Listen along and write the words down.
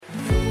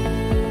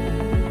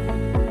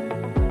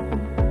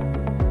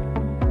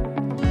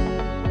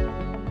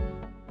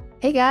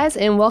Hey guys,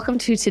 and welcome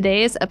to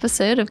today's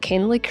episode of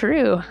Candidly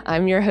Crew.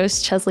 I'm your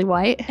host, Chesley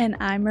White. And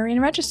I'm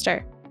Marina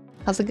Register.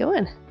 How's it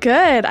going?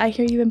 Good. I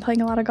hear you've been playing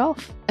a lot of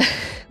golf.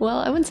 Well,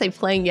 I wouldn't say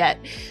playing yet.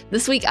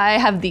 This week I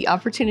have the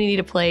opportunity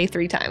to play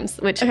 3 times,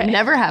 which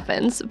never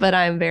happens, but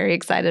I'm very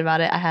excited about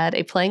it. I had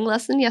a playing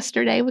lesson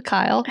yesterday with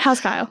Kyle.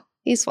 How's Kyle?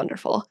 He's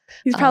wonderful.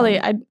 He's probably,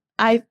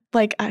 I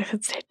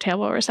could say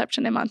terrible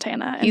reception in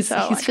Montana. He's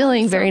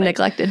feeling very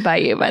neglected by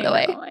you, by the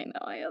way. I know.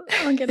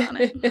 I'll get on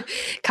it.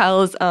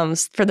 Kyle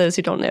is, for those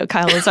who don't know,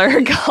 Kyle is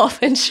our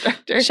golf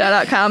instructor. Shout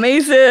out Kyle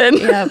Mason.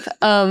 Yep.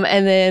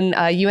 And then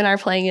you and I are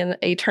playing in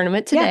a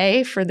tournament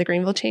today for the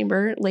Greenville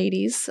Chamber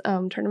Ladies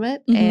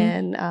Tournament.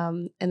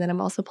 Mm-hmm. And then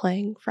I'm also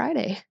playing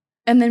Friday.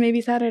 And then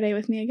maybe Saturday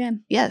with me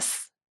again.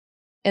 Yes.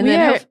 And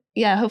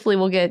hopefully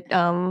we'll get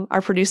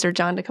our producer,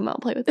 John, to come out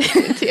and play with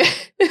us too.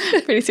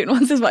 Pretty soon,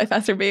 once his wife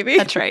has her baby.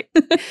 That's right.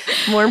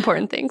 More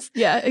important things.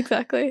 Yeah,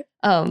 exactly.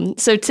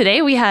 So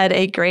today we had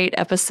a great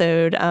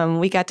episode.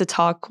 We got to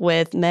talk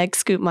with Meg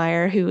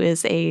Scoopmeyer, who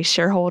is a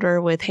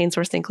shareholder with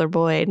Haynesworth Sinclair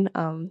Boyd.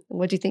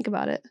 What do you think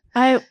about it?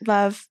 I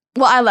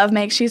love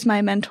Meg. She's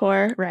my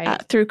mentor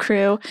through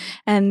Crew.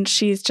 And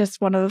she's just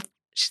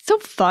she's so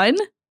fun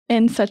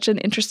in such an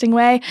interesting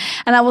way.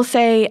 And I will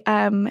say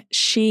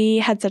she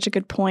had such a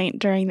good point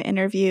during the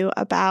interview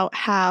about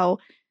how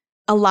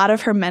a lot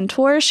of her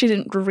mentors, she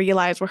didn't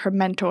realize were her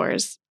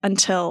mentors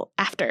until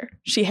after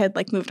she had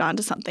moved on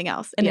to something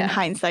else. And in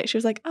hindsight, she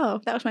was like, oh,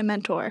 that was my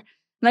mentor.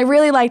 And I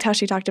really liked how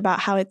she talked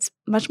about how it's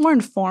much more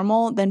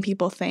informal than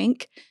people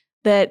think,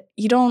 that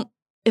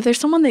if there's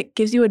someone that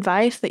gives you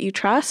advice that you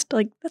trust,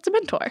 that's a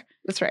mentor.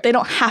 That's right. They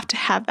don't have to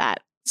have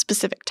that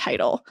specific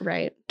title.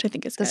 Right. Which I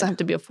think is good. Doesn't have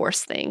to be a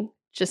forced thing.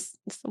 Just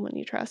someone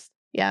you trust.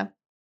 Yeah.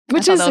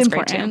 Which is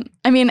important.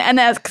 I mean, and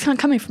as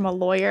coming from a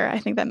lawyer, I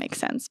think that makes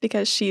sense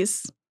because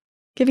she's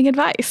giving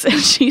advice and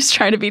she's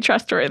trying to be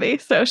trustworthy.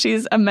 So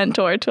she's a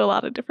mentor to a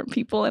lot of different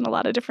people in a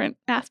lot of different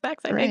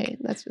aspects, I think.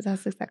 That's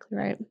exactly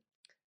right.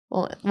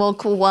 Well,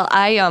 cool. Well,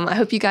 I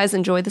hope you guys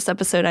enjoyed this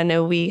episode. I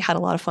know we had a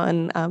lot of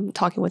fun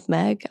talking with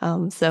Meg.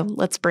 So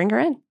let's bring her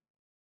in.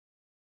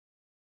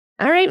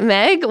 All right,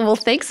 Meg. Well,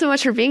 thanks so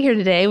much for being here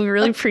today. We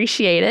really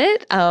appreciate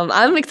it.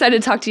 I'm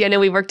excited to talk to you. I know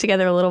we worked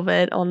together a little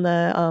bit on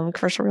the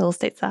commercial real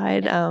estate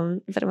side,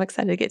 but I'm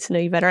excited to get to know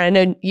you better. I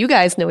know you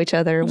guys know each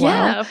other well.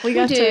 Yeah,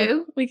 we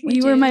do.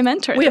 You were my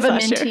mentor. We have a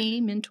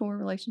mentee-mentor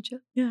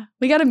relationship. Yeah,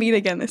 we got to meet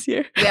again this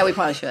year. Yeah, we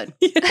probably should.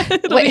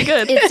 It'll be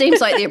good. It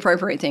seems like the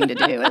appropriate thing to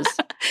do as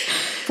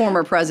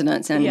former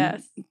presidents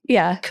and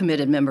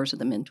committed members of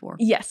the mentor.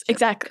 Yes,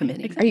 exactly.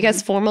 Committee. Are you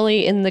guys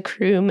formally in the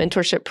Crew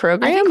mentorship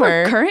program? I think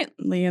we're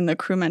currently in the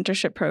Crew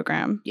mentorship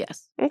program.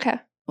 Yes. Okay.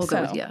 We'll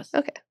go with yes.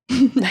 Okay.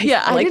 Nice.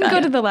 Yeah, I didn't go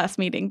to the last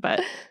meeting,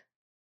 but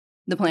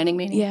the planning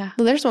meeting? Yeah.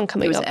 Well, there's one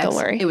coming up, don't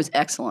worry. It was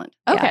excellent.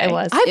 Okay. Yeah, it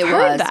was. I've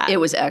heard that. It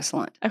was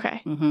excellent.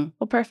 Okay. Mm-hmm.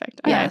 Well,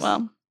 perfect. All right,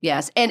 well.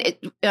 Yes. And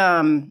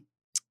and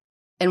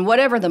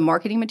whatever the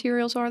marketing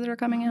materials are that are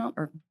coming out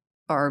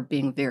are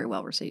being very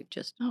well received.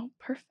 Just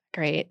perfect.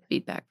 Great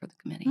feedback for the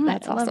committee.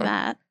 That's awesome. I love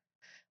that.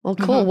 Well,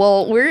 cool. Mm-hmm.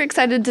 Well, we're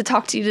excited to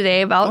talk to you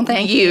today about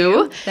Thank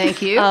you.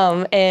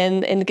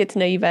 And get to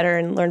know you better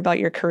and learn about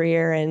your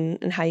career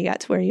and how you got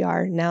to where you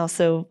are now.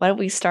 So why don't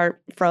we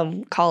start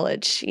from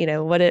college? You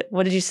know, what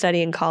did you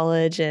study in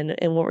college and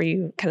what were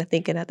you kind of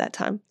thinking at that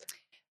time?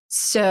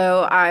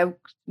 So I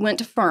went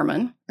to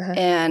Furman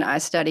and I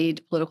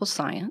studied political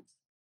science.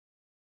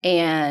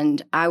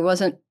 And I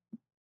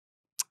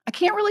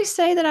can't really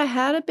say that I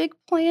had a big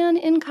plan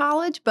in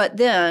college, but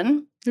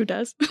then... Who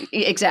does?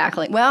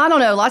 Exactly. Well, I don't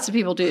know. Lots of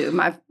people do.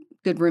 My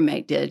good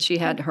roommate did. She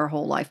had her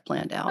whole life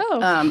planned out.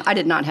 I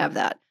did not have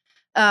that.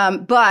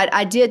 But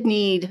I did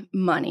need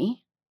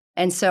money.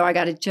 And so I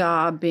got a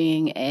job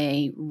being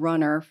a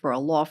runner for a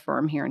law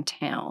firm here in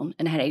town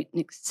and had an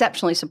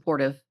exceptionally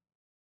supportive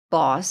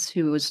boss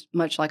who was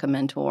much like a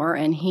mentor.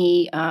 And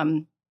he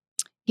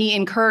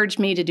encouraged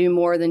me to do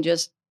more than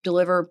just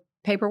deliver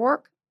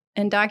paperwork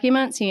and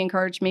documents. He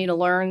encouraged me to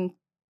learn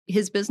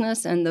his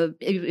business, and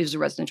he was a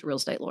residential real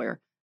estate lawyer,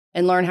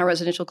 and learn how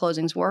residential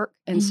closings work.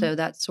 And so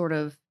that sort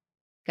of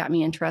got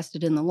me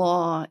interested in the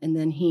law. And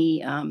then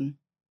he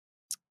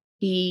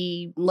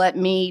let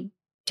me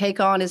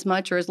take on as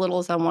much or as little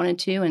as I wanted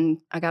to, and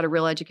I got a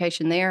real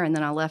education there. And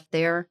then I left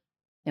there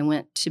and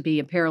went to be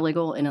a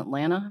paralegal in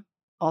Atlanta,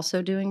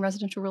 also doing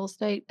residential real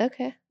estate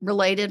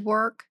related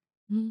work.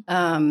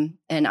 And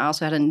I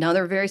also had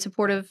another very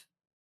supportive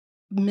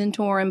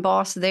mentor and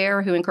boss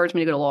there who encouraged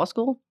me to go to law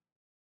school.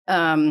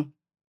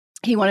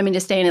 He wanted me to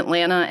stay in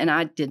Atlanta, and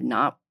I did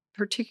not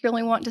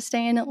particularly want to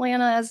stay in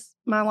Atlanta as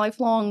my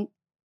lifelong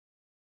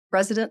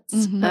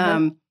residence.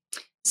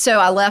 So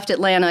I left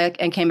Atlanta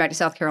and came back to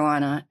South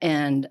Carolina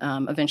and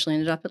eventually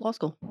ended up at law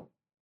school.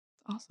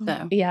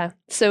 Awesome.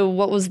 So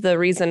what was the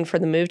reason for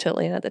the move to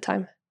Atlanta at the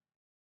time?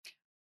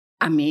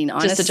 I mean,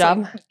 honestly. Just a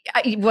job?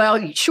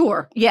 Well,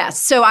 sure. Yes.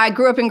 So I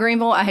grew up in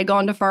Greenville. I had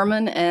gone to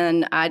Furman,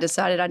 and I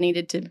decided I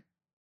needed to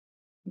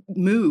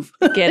move.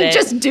 Get it.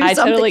 Just do I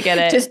something. Totally get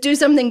it. Just do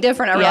something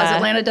different. I realized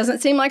Atlanta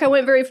doesn't seem like I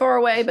went very far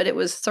away, but it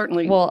was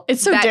certainly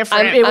it's so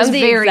different. It was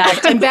very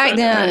different. And back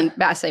then,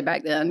 I say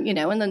back then, in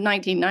the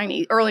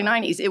 1990s, early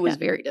 90s, it was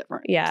very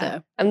different. Yeah.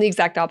 So. I'm the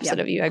exact opposite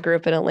of you. I grew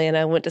up in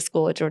Atlanta, went to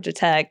school at Georgia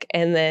Tech,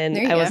 and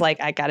then I was like,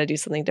 I got to do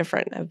something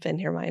different. I've been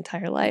here my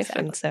entire life.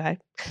 Exactly. And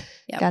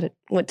so I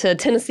went to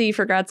Tennessee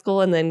for grad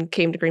school and then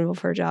came to Greenville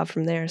for a job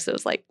from there. So it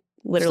was like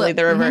literally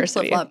the reverse.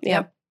 Flip-flop.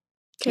 Yep.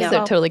 Okay, so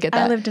totally get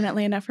that. I lived in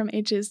Atlanta from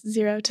ages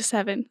 0 to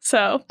 7.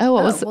 So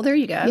well, there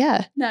you go.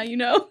 Yeah. Now you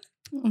know.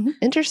 Mm-hmm.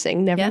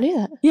 Interesting. Never knew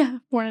that. Yeah,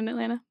 born in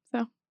Atlanta.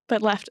 So,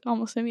 but left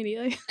almost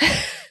immediately.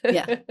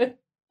 Yeah.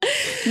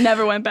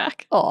 Never went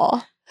back.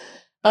 Aw.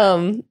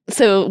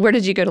 So where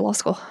did you go to law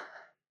school?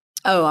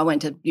 Oh, I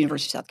went to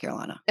University of South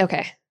Carolina.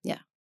 Okay. Yeah.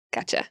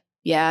 Gotcha.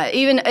 Yeah.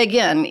 Even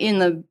again in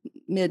the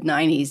mid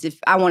 90s, if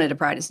I wanted to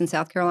practice in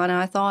South Carolina,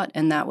 I thought,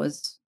 and that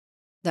was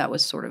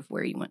sort of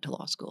where you went to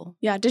law school.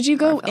 Yeah. Did you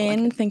go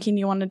in thinking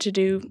you wanted to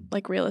do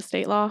like real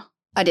estate law?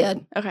 I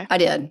did. Okay. I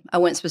did. I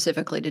went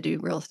specifically to do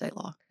real estate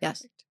law.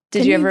 Yes.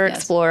 Did you ever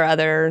explore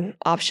other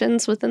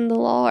options within the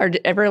law, or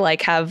ever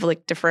like have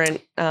like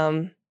different?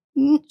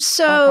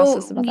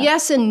 So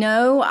yes and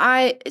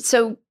no.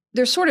 So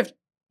there's sort of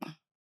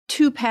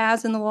two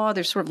paths in the law.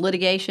 There's sort of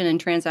litigation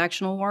and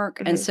transactional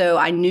work, and so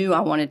I knew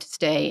I wanted to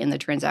stay in the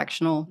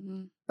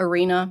transactional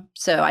arena.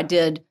 So I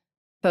did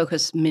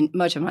focus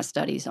much of my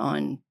studies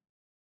on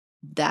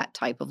that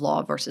type of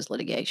law versus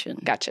litigation.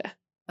 Gotcha.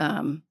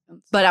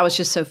 But I was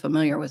just so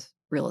familiar with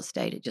real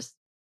estate,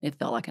 it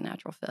felt like a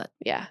natural fit.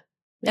 Yeah.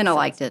 And I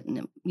liked it,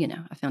 and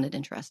I found it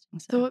interesting.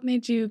 So what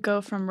made you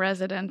go from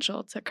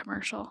residential to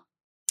commercial?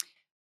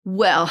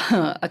 Well,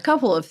 a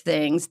couple of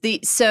things.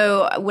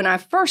 So when I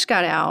first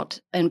got out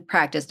and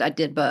practiced, I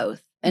did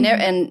both, and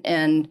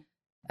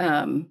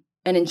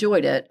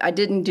enjoyed it. I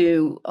didn't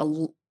do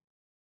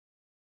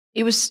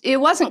it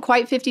wasn't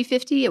quite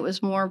 50-50. It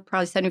was more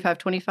probably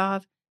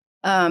 75-25.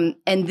 And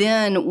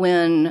then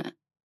when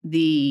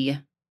the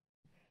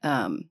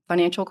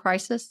financial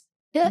crisis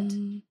hit,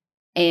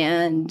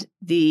 and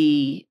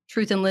the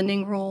truth in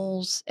lending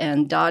rules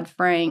and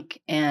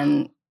Dodd-Frank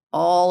and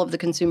all of the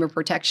consumer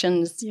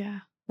protections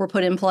were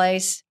put in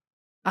place,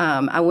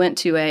 I went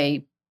to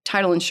a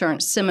title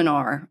insurance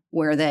seminar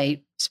where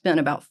they spent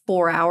about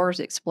 4 hours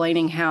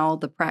explaining how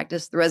the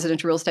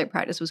residential real estate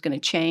practice was going to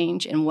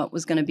change and what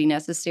was going to be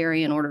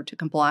necessary in order to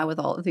comply with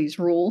all of these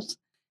rules.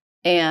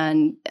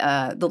 And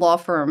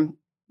the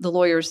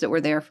lawyers that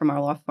were there from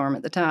our law firm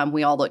at the time,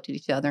 we all looked at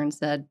each other and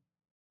said,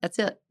 that's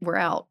it. We're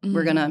out.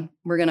 Mm-hmm.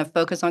 We're gonna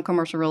focus on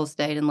commercial real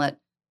estate and let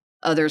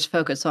others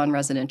focus on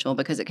residential,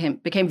 because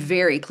it became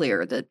very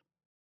clear that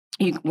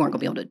you weren't going to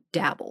be able to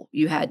dabble.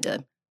 You had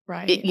to,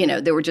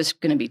 there were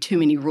just going to be too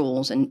many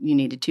rules, and you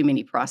needed too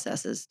many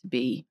processes to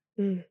be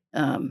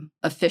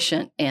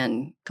efficient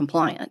and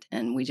compliant.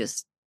 And we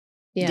just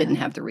didn't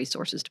have the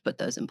resources to put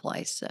those in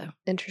place. So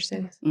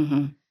interesting.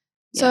 Mm-hmm.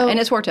 So, and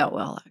it's worked out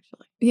well,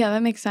 actually. Yeah,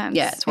 that makes sense.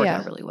 Yeah, it's worked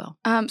out really well.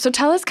 So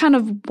tell us kind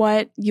of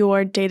what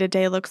your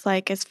day-to-day looks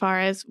like as far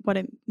as what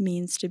it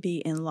means to be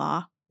in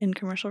law in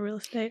commercial real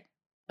estate.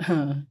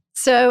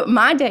 So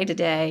my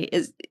day-to-day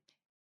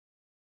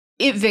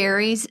it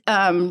varies.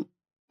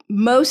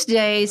 Most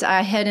days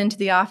I head into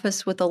the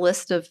office with a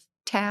list of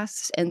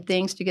tasks and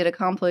things to get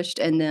accomplished,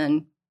 and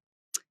then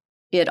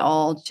it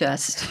all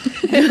just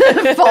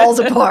falls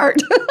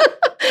apart.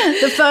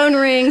 The phone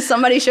rings,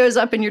 somebody shows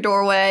up in your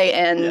doorway,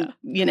 and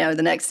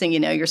the next thing you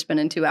know, you're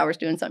spending 2 hours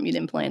doing something you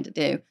didn't plan to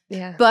do.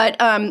 Yeah. But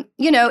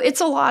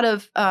it's a lot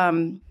of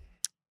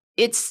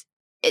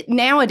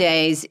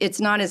nowadays it's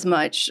not as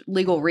much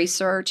legal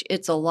research.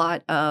 It's a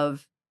lot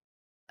of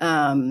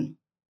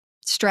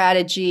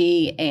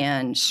strategy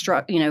and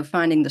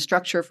finding the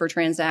structure for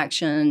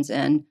transactions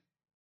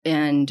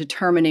and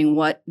determining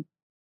what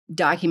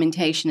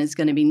documentation is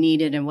going to be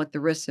needed and what the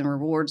risks and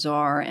rewards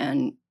are,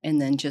 and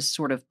then just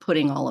sort of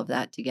putting all of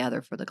that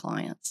together for the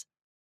clients.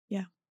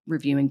 Yeah.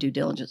 Reviewing due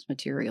diligence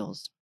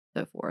materials,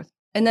 so forth.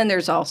 And then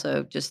there's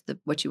also just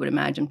what you would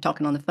imagine,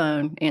 talking on the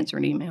phone,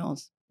 answering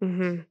emails,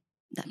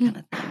 that kind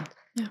of thing.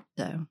 Yeah.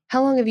 So,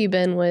 how long have you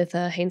been with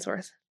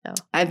Hainsworth? No.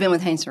 I've been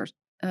with Hainsworth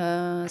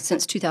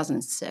since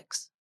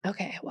 2006.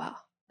 Okay, wow.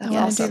 I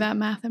want to do that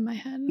math in my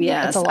head.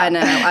 Yes, I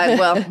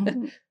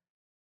know.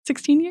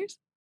 16 years?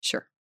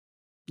 Sure.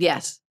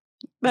 Yes.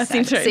 That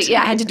seems right.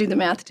 Yeah, I had to do the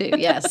math too.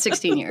 Yes,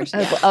 16 years.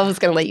 Yeah. I was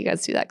going to let you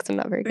guys do that because I'm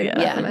not very good at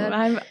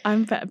math.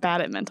 I'm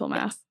bad at mental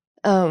math.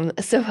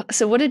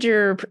 So what did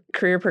your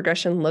career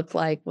progression look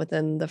like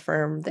within the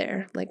firm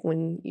there? Like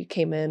when you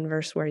came in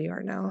versus where you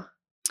are now?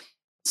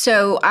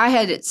 So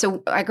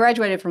I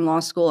graduated from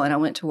law school and I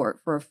went to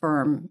work for a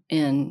firm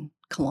in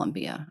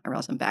Columbia. I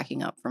realize I'm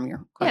backing up from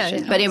your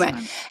question. But anyway,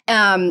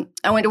 I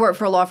went to work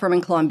for a law firm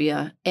in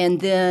Columbia,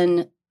 and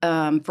then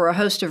for a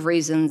host of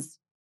reasons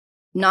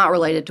not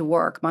related to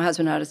work, my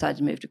husband and I decided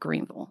to move to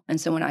Greenville. And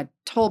so when I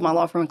told my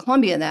law firm in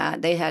Columbia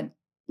that, they had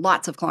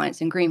lots of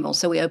clients in Greenville,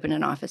 so we opened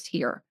an office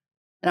here.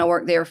 And I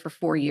worked there for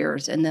 4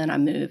 years, and then I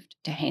moved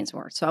to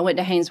Hainsworth. So I went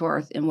to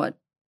Hainsworth in what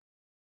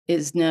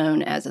is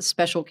known as a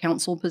special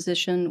counsel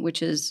position,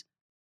 which is,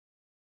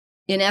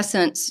 in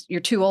essence, you're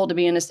too old to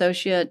be an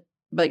associate,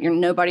 but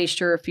nobody's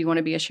sure if you want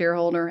to be a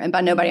shareholder. And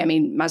by nobody, I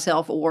mean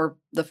myself or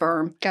the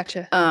firm.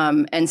 Gotcha.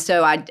 And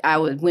so I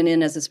went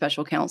in as a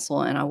special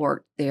counsel, and I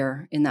worked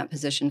there in that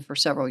position for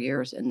several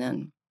years, and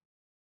then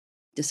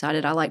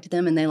decided I liked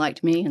them and they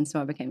liked me, and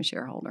so I became a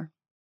shareholder.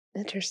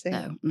 Interesting.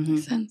 So,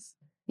 Makes sense.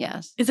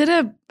 Yes. Is it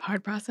a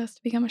hard process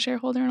to become a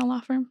shareholder in a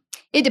law firm?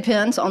 It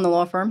depends on the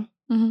law firm,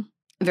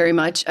 very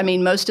much. I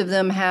mean, most of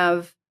them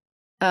have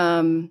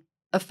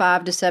a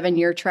 5 to 7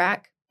 year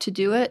track to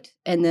do it,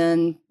 and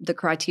then the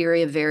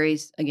criteria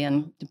varies,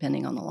 again,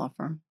 depending on the law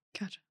firm.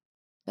 Gotcha.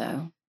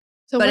 So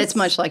but it's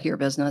much like your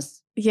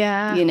business.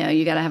 Yeah.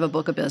 You got to have a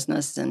book of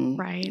business and,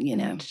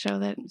 makes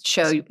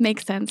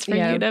sense for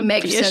you to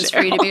makes sense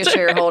for you to be a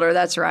shareholder.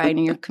 That's right.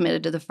 And you're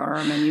committed to the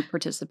firm and you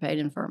participate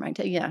in firm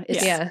activity.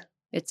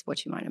 It's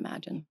what you might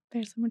imagine.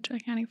 There's so much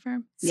accounting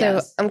firm. So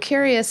I'm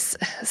curious.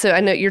 So I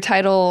know your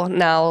title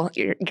now,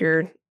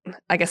 your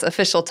I guess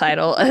official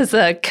title is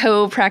a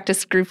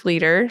co-practice group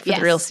leader for the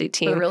real estate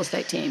team. For the real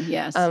estate team,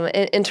 yes.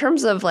 In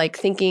terms of like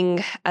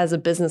thinking as a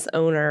business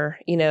owner,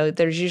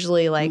 there's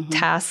usually like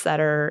tasks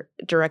that are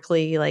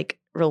directly like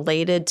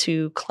related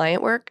to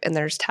client work, and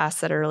there's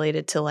tasks that are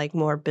related to like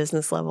more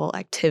business level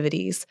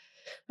activities,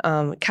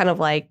 kind of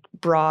like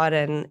broad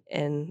and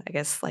I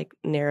guess like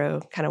narrow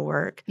kind of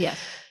work. Yeah.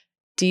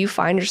 Do you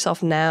find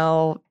yourself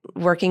now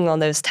working on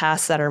those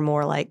tasks that are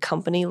more like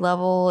company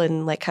level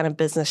and like kind of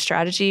business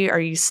strategy? Are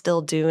you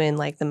still doing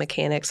like the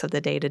mechanics of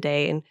the day to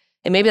day? And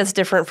maybe that's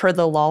different for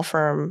the law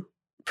firm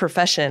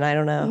profession. I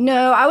don't know.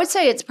 No, I would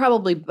say it's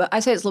probably,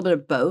 I say it's a little bit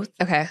of both.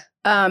 Okay.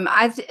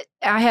 I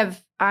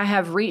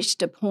have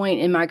reached a point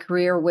in my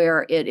career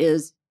where it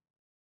is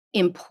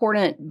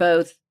important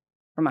both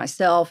for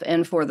myself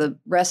and for the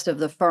rest of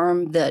the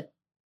firm that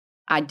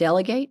I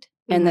delegate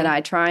and that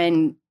I try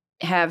and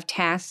have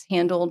tasks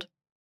handled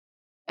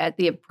at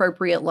the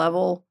appropriate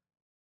level,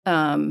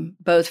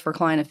 both for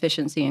client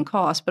efficiency and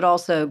cost, but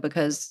also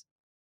because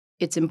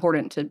it's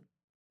important to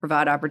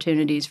provide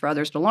opportunities for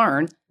others to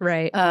learn.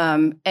 Right.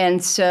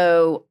 And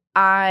so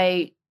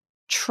I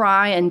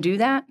try and do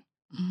that,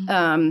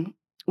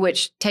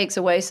 which takes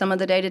away some of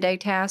the day-to-day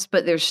tasks,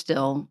 but there's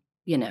still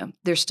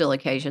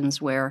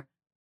occasions where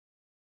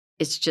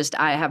it's just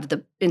I have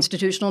the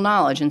institutional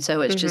knowledge, and so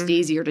it's just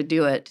easier to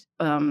do it,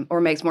 or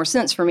makes more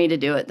sense for me to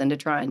do it than to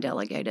try and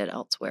delegate it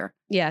elsewhere.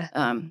 Yeah.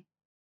 And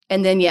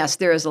then, yes,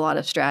 there is a lot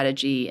of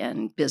strategy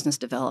and business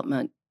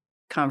development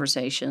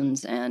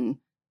conversations and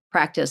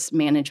practice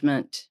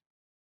management,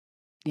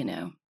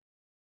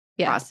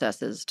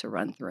 processes to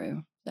run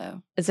through.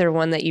 So, is there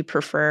one that you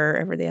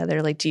prefer over the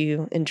other? Like, do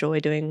you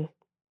enjoy doing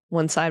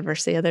one side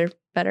versus the other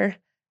better?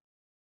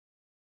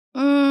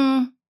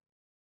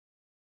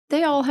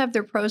 They all have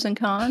their pros and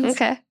cons.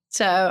 Okay.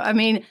 So, I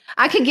mean,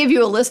 I could give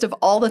you a list of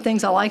all the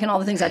things I like and all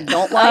the things I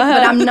don't like,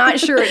 but I'm not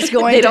sure it's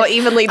going to. They don't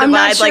evenly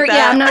divide like that.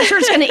 Yeah, I'm not sure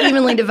it's going to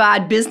evenly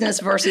divide business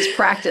versus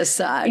practice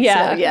side.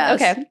 Yeah. So, yes.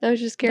 Okay. I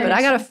was just curious. But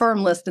I got a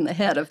firm list in the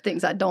head of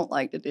things I don't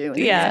like to do and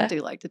things I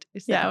do like to do.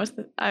 So. Yeah, I was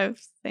the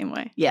same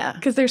way. Yeah.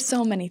 Because there's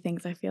so many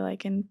things I feel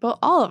like in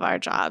all of our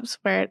jobs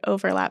where it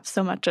overlaps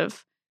so much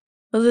of,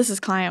 well, this is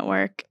client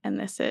work and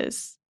this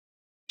is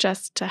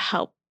just to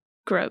help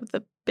grow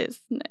the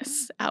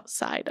business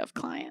outside of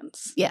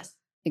clients. Yes,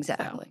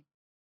 exactly. So,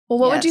 well,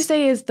 what would you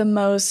say is the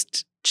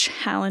most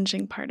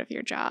challenging part of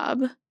your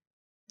job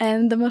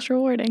and the most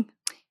rewarding?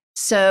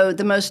 So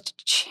the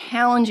most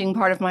challenging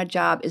part of my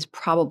job is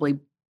probably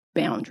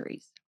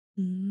boundaries.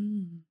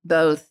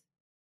 Both.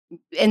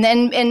 And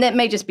that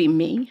may just be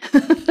me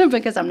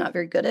because I'm not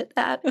very good at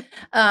that.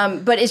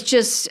 But it's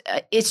just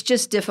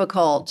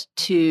difficult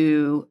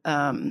to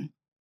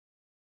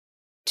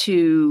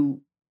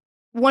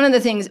one of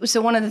the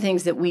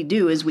things that we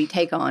do is we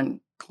take on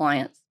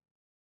clients'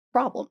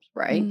 problems,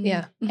 right?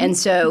 Yeah. And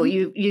so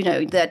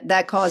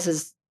that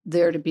causes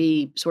there to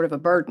be sort of a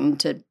burden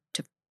to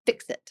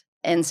fix it.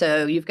 And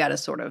so you've got to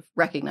sort of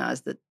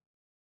recognize that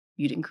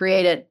you didn't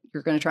create it,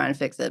 you're going to try and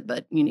fix it,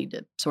 but you need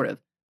to sort of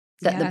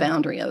set the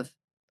boundary of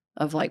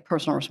like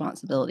personal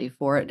responsibility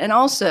for it. And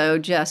also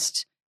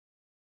just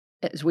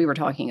as we were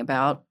talking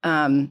about,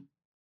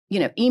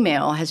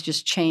 email has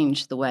just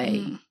changed the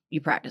way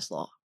you practice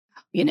law.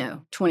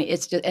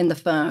 It's just, and the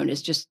phone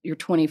is just, you're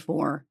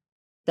 24/7.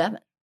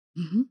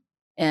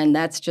 And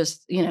that's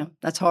just,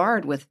 that's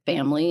hard with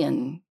family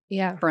and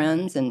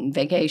friends and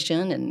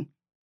vacation and,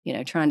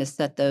 trying to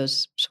set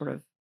those sort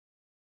of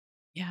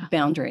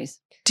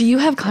boundaries. Do you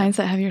have clients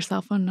that have your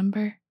cell phone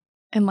number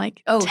and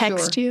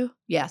text you?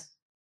 Yes.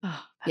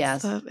 Oh,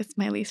 yes. It's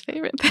my least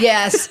favorite thing.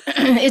 Yes.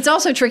 It's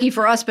also tricky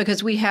for us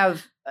because we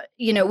have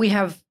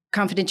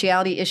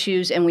confidentiality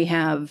issues and we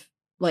have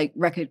like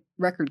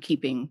record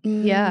keeping.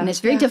 Yeah. And it's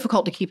very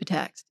difficult to keep a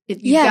text.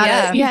 You've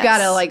got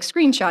to like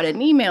screenshot it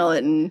and email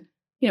it and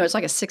it's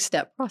like a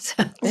 6-step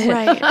process.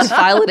 Right. Just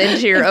file it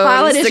into your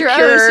own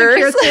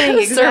secure thing.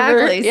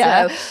 Exactly.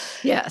 Yeah. So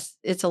yes,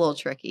 it's a little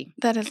tricky.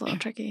 That is a little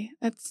tricky.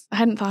 I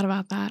hadn't thought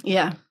about that.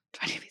 Yeah.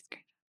 Trying to be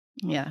screen.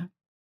 Yeah.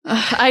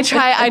 I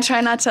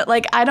try not to,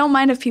 like, I don't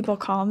mind if people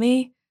call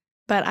me,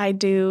 but I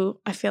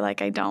feel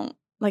like I don't.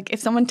 Like,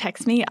 if someone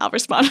texts me, I'll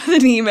respond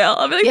with an email.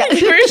 I'll be like,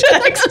 thank you for your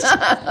text.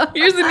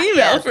 Here's an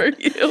email for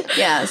you.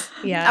 Yes.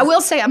 Yeah. I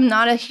will say I'm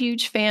not a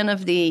huge fan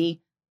of the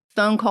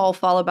phone call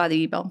followed by the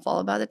email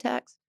followed by the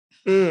text.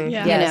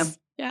 Yeah. Yes.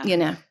 You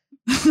know.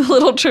 The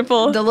little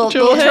triple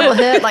triple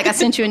hit. Like, I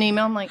sent you an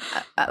email. I'm like,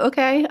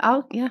 okay,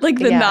 Like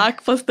the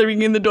knock plus the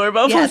ringing the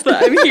doorbell plus the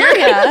I'm here.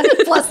 Yeah.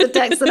 Plus the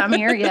text that I'm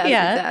here. Yes,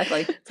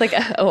 exactly. It's like,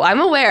 oh, I'm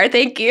aware.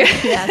 Thank you.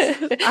 Yes.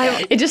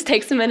 It just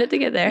takes a minute to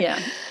get there. Yeah.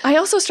 I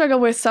also struggle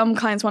with some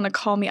clients want to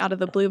call me out of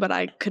the blue, but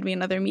I could be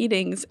in other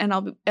meetings, and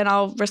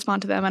I'll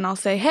respond to them and I'll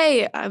say,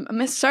 hey,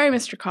 sorry,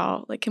 Mr.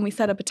 Call. Like, can we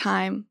set up a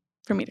time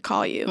for me to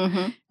call you?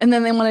 And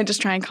then they want to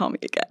just try and call me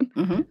again.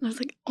 And I was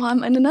like, well,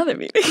 I'm in another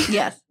meeting.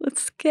 Yes.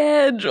 Let's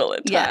schedule a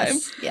time.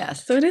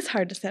 Yes. So it is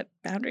hard to set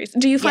boundaries.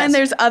 Do you find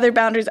there's other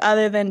boundaries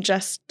other than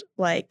just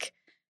like,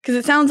 because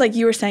it sounds like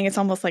you were saying it's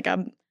almost like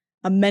a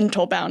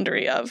mental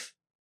boundary of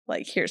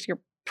like, here's your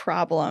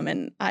problem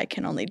and I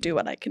can only do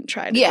what I can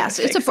try to do. Yes,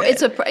 it's a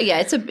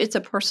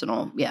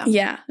personal,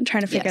 Yeah, I'm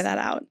trying to figure that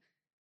out.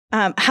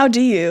 How do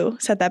you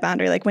set that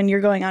boundary? Like when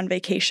you're going on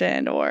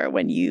vacation or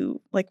when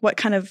you, like, what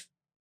kind of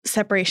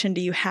separation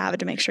do you have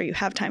to make sure you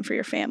have time for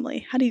your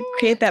family? How do you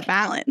create that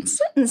balance?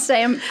 And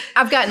say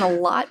I've gotten a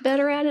lot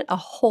better at it, a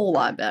whole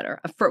lot better.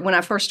 When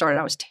I first started,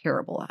 I was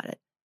terrible at it.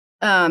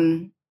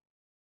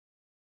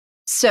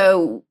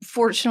 So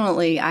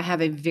fortunately, I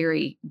have a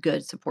very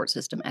good support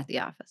system at the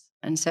office.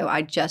 And so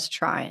I just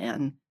try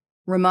and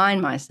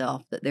remind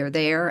myself that they're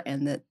there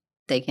and that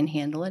they can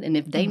handle it. And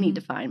if they need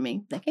to find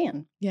me, they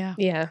can. Yeah.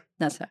 Yeah.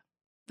 That's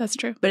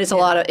true. But it's a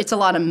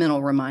lot of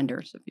mental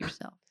reminders of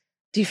yourself.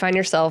 Do you find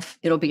yourself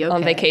it'll be okay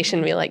on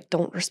vacation be like,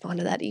 don't respond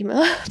to that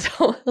email?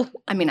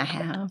 I mean, I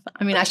have.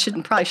 I mean, I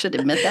probably should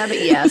admit that, but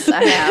yes,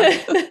 I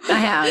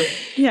have.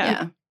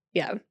 Yeah.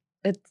 Yeah.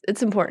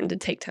 It's important to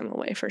take time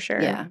away for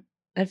sure. Yeah.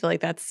 I feel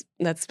like that's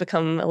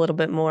become a little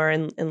bit more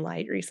in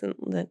light recent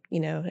that,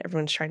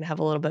 everyone's trying to have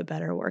a little bit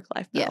better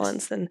work-life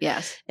balance. And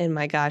and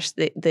my gosh,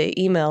 the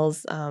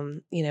emails,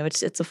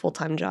 it's a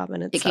full-time job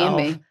in itself. It can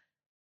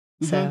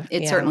be. So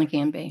it certainly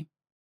can be.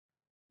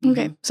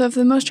 Okay. So if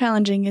the most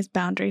challenging is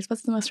boundaries,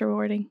 what's the most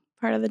rewarding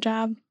part of the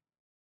job?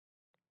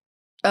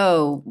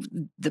 Oh,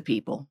 the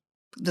people,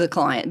 the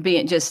client,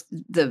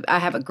 I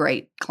have a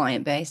great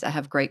client base. I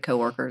have great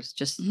coworkers.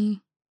 Just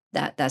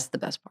that's the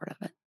best part of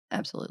it.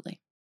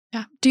 Absolutely.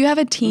 Yeah. Do you have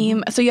a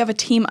team? So you have a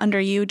team under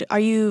you. Are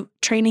you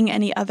training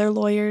any other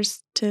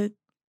lawyers to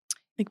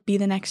like be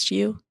the next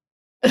you?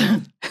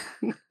 I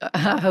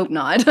hope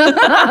not.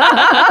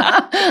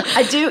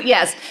 I do.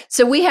 Yes.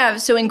 So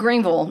in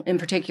Greenville in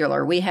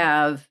particular, we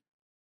have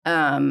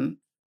 4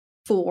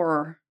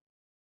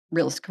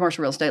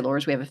 commercial real estate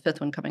lawyers. We have a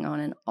 5th one coming on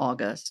in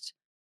August,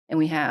 and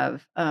we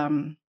have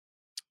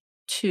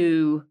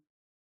 2,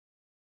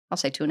 I'll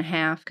say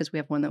 2.5, because we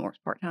have one that works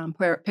part-time,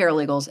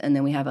 paralegals, and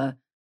then we have a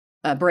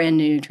brand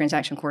new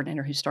transaction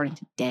coordinator who's starting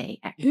today.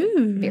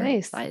 Actually, very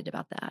excited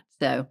about that.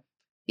 So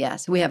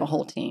yes, we have a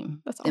whole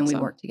team. That's awesome. And we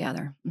work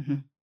together.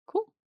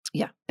 Cool.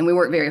 Yeah. And we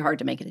work very hard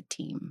to make it a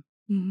team.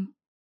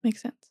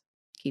 Makes sense.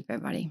 Keep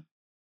everybody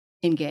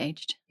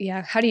engaged.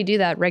 Yeah. How do you do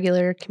that?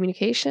 Regular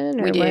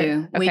communication? We do.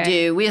 Okay. We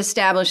do. We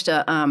established we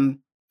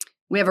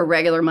have a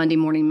regular Monday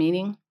morning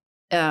meeting.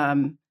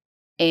 And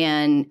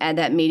at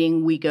that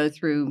meeting, we go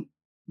through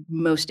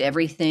most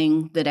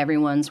everything that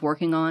everyone's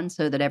working on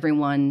so that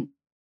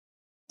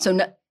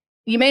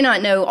you may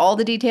not know all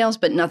the details,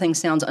 but nothing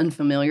sounds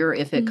unfamiliar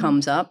if it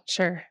comes up.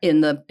 Sure.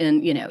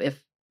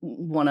 If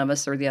one of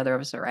us or the other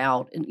of us are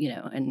out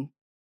and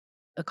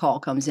a call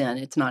comes in,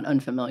 it's not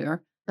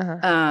unfamiliar.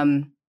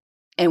 And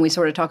we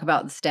sort of talk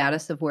about the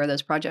status of where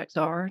those projects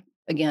are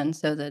again,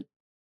 so that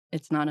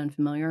it's not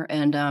unfamiliar.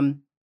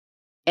 And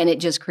it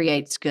just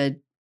creates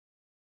good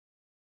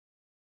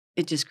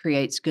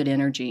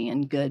energy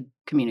and good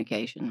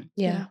communication.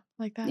 Yeah.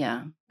 Like that.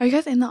 Yeah. Are you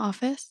guys in the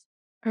office?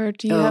 Or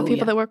do you have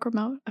people that work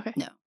remote? Okay.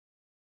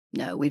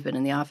 No, we've been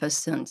in the office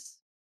since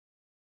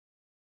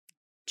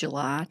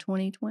July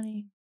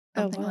 2020,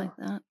 something like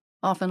that,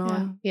 off and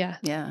on. Yeah.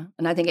 Yeah.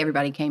 And I think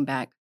everybody came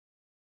back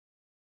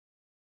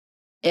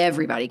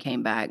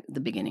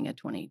the beginning of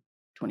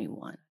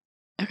 2021.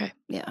 Okay.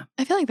 Yeah.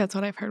 I feel like that's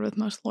what I've heard with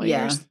most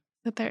lawyers,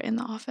 that they're in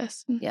the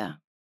office. Yeah.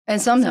 And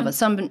some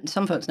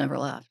folks never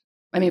left.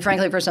 I mean,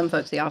 frankly, for some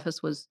folks, the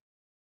office was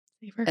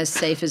as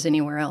safe as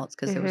anywhere else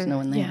because there was no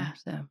one there. Yeah.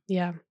 So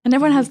yeah. And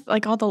everyone has,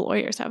 like, all the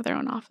lawyers have their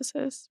own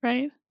offices,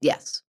 right?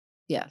 Yes.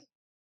 Yeah.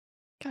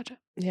 Gotcha.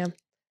 Yeah.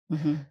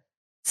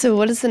 So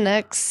what does the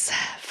next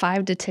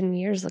 5 to 10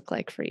 years look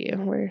like for you?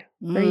 Where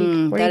are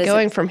you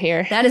going from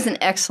here? That is an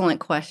excellent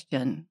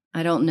question.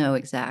 I don't know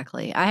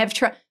exactly. I've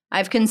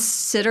been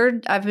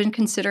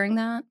considering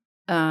that,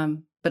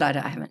 but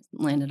I haven't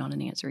landed on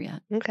an answer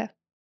yet. Okay.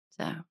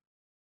 So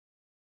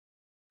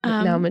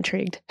now I'm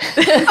intrigued.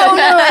 It's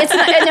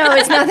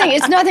nothing.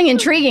 It's nothing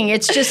intriguing.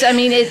 It's just,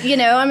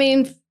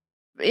 in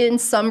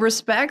some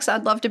respects,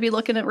 I'd love to be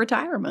looking at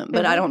retirement,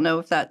 but I don't know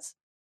if that's,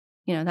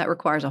 that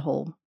requires a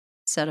whole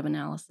set of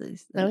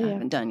analyses that I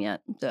haven't done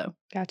yet. So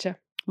gotcha.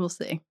 We'll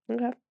see.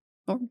 Okay.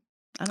 Or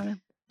I don't know.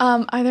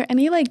 Are there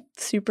any like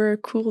super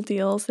cool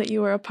deals that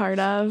you were a part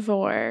of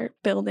or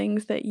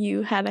buildings that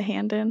you had a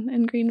hand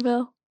in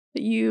Greenville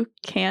that you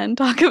can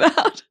talk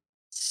about?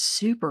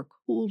 Super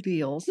cool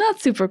deals. Not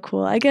super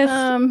cool. I guess,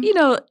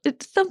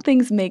 some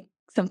things make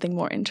something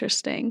more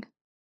interesting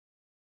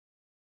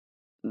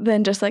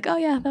than just like, oh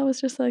yeah, that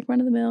was just like run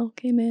of the mill,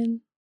 came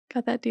in,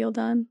 got that deal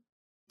done.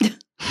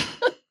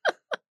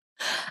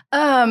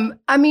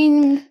 I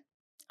mean,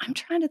 I'm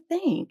trying to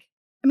think.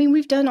 I mean,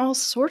 we've done all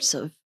sorts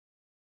of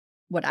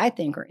what I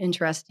think are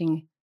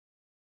interesting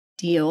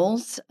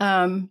deals.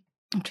 I'm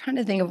trying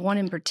to think of one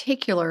in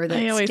particular that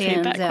I always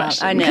stands hate that out.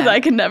 question I know. because I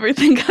can never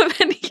think of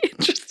any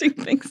interesting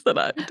things that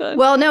I've done.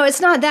 Well, no, it's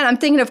not that. I'm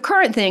thinking of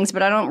current things,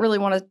 but I don't really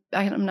want to.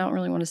 I don't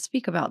really want to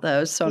speak about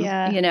those. So,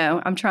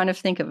 I'm trying to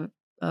think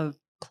of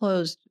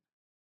closed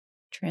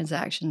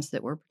transactions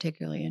that were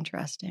particularly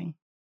interesting.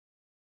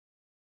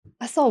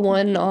 I saw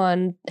one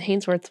on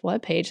Hainsworth's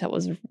webpage that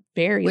was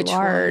very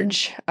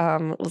large.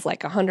 It was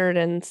like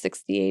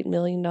 $168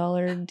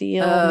 million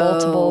deal,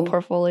 multiple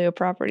portfolio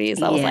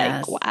properties. I was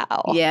like,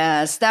 wow.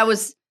 Yes, that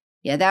was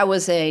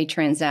a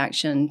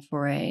transaction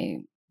for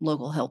a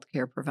local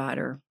healthcare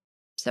provider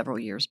several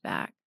years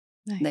back.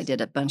 Nice. They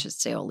did a bunch of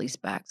sale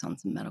leasebacks on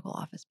some medical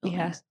office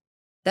buildings.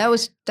 Yeah.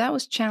 That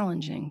was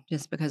challenging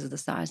just because of the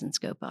size and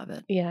scope of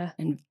it. Yeah.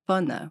 And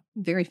fun though,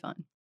 very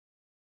fun.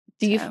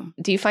 Do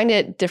you find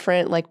it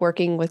different, like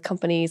working with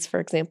companies, for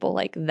example,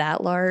 like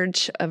that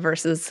large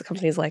versus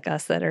companies like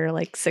us that are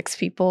like 6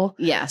 people?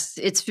 Yes,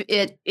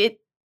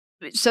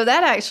 so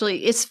that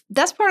actually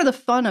that's part of the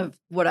fun of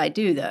what I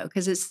do though,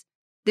 because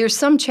there's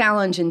some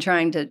challenge in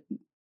trying to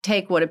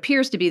take what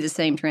appears to be the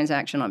same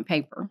transaction on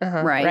paper,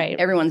 right?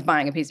 Everyone's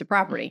buying a piece of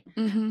property,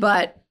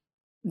 but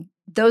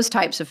those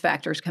types of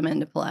factors come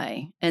into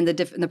play, and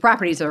the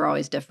properties are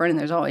always different, and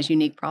there's always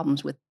unique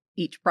problems with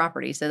each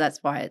property. So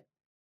that's why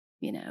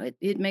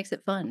it makes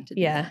it fun to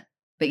do that.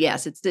 But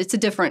yes, it's a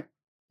different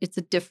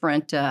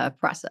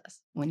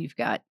process when you've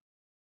got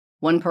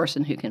one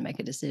person who can make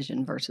a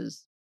decision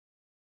versus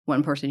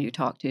one person you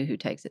talk to who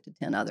takes it to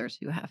 10 others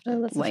who have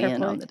to weigh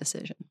in on the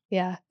decision.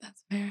 Yeah,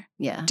 that's fair.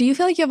 Yeah. Do you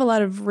feel like you have a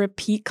lot of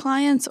repeat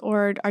clients,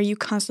 or are you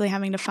constantly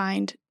having to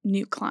find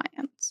new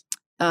clients?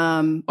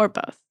 Or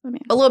both? I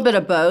mean, a little bit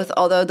of both,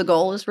 although the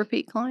goal is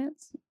repeat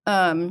clients.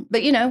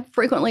 But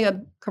frequently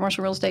a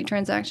commercial real estate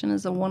transaction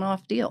is a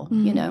one-off deal.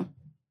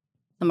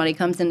 Somebody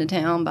comes into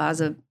town, buys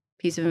a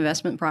piece of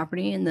investment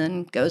property, and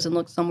then goes and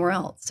looks somewhere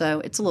else. So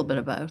it's a little bit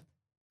of both.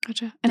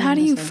 Gotcha. And how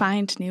do you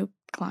find new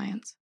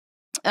clients?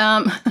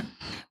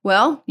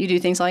 Well, you do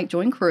things like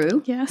join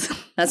Cru. Yes.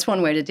 That's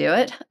one way to do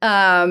it.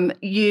 Networking,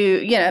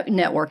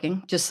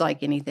 just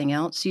like anything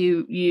else.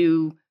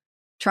 You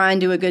try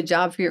and do a good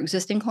job for your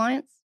existing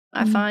clients.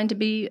 I find to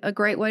be a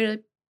great way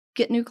to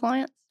get new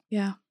clients.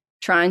 Yeah.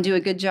 Try and do a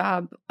good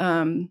job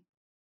on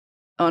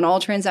all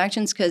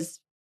transactions, because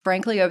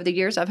frankly, over the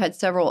years, I've had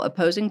several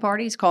opposing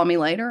parties call me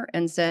later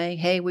and say,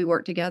 hey, we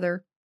worked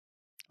together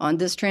on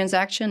this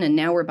transaction and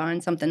now we're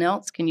buying something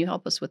else. Can you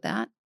help us with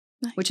that?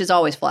 Nice. Which is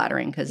always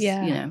flattering because,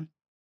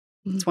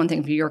 it's one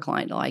thing for your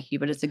client to like you,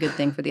 but it's a good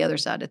thing for the other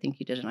side. I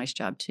think you did a nice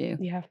job too.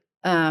 Yeah.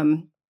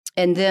 And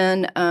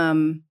then,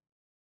 general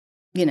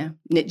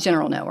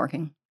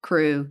networking,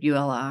 Cru,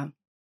 ULI,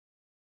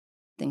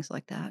 things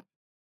like that.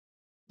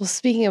 Well,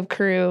 speaking of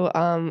Cru,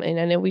 and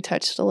I know we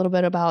touched a little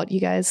bit about you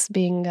guys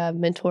being a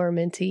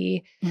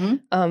mentor-mentee.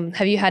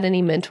 Have you had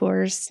any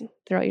mentors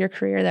throughout your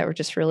career that were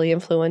just really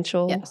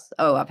influential? Yes.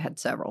 Oh, I've had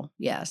several.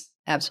 Yes,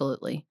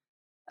 absolutely.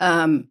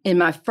 In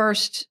my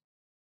first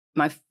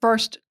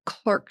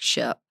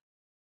clerkship,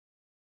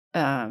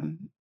 after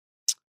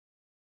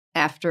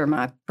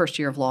my first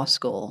year of law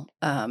school,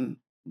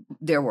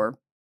 there were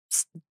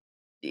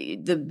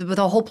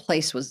the whole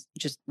place was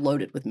just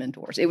loaded with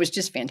mentors. It was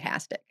just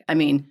fantastic. I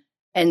mean.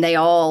 And they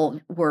all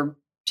were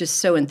just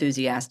so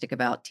enthusiastic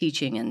about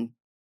teaching and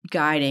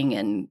guiding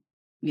and,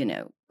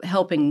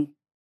 helping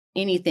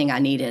anything I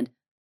needed.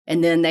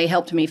 And then they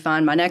helped me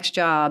find my next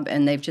job,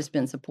 and they've just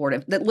been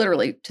supportive. That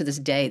literally to this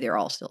day, they're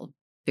all still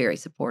very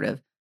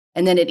supportive.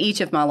 And then at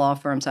each of my law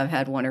firms, I've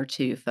had one or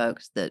two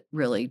folks that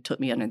really took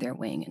me under their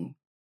wing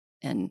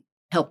and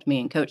helped me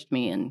and coached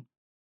me and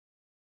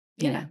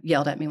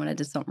yelled at me when I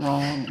did something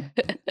wrong, and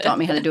taught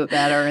me how to do it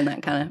better and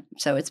that kind of.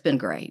 So it's been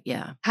great.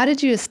 Yeah. How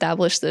did you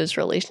establish those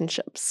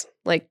relationships?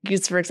 Like,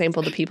 use, for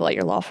example, the people at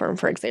your law firm,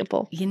 for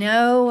example.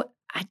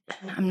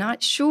 I'm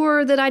not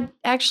sure that I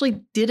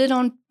actually did it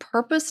on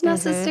purpose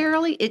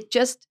necessarily. It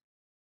just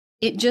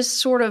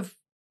sort of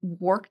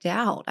worked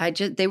out.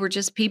 They were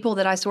just people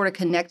that I sort of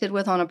connected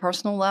with on a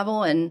personal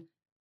level. And,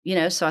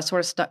 so I sort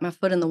of stuck my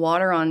foot in the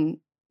water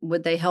on,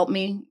 would they help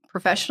me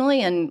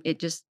professionally? And it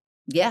just,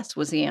 yes,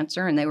 was the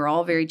answer. And they were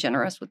all very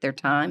generous with their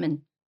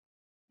time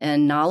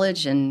and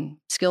knowledge and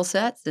skill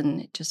sets.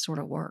 And it just sort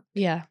of worked.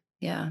 Yeah.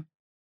 Yeah.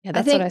 Yeah.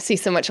 That's what I see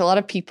so much. A lot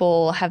of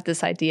people have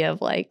this idea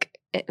of like,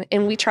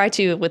 and we try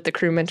to, with the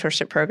crew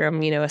mentorship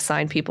program,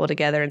 assign people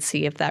together and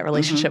see if that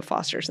relationship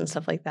fosters and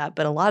stuff like that.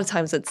 But a lot of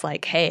times it's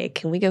like, hey,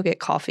 can we go get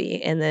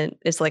coffee? And then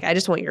it's like, I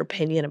just want your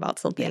opinion about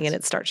something. And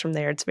it starts from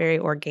there. It's very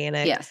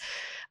organic. Yes.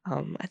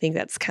 I think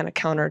that's kind of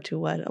counter to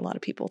what a lot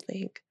of people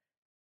think.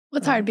 Well,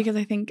 it's hard because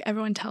I think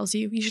everyone tells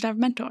you should have a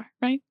mentor,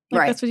 right?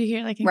 Right. That's what you hear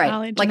in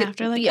college like and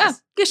after, you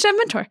should have a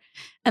mentor.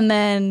 And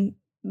then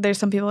there's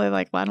some people who are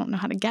like, well, I don't know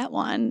how to get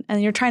one.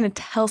 And you're trying to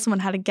tell someone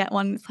how to get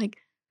one. It's like,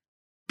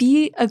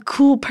 be a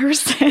cool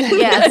person.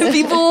 Yes. And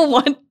people will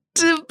want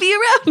to be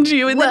around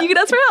you, and then you can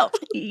ask for help.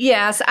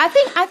 Yes. I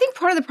think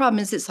part of the problem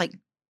is it's like,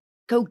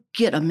 go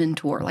get a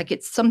mentor. Like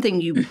it's something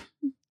you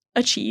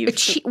achieve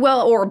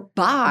or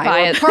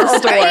buy at the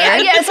store.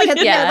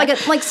 Yeah,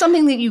 it's like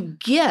something that you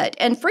get.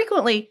 And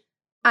frequently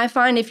I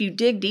find if you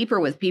dig deeper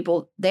with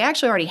people, they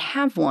actually already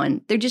have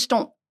one. They just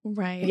don't.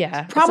 Right.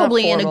 Yeah.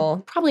 Probably in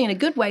a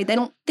good way. They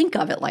don't think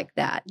of it like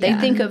that. They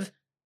think of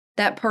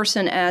that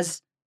person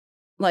as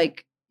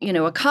like,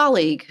 a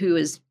colleague who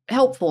is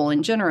helpful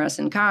and generous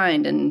and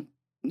kind and,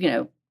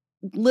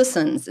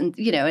 listens and,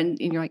 and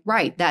you're like,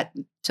 right,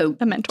 so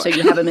a mentor. So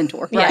you have a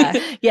mentor. Right.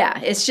 Yeah. Yeah.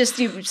 It's just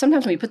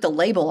sometimes when you put the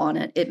label on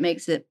it, it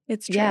makes it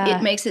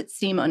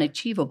seem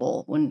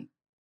unachievable when.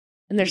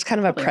 And there's kind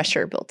of a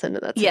pressure built into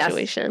that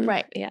situation. Yes,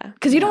 right. Yeah.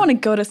 Because you don't want to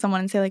go to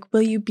someone and say like,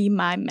 will you be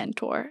my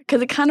mentor?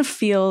 Because it kind of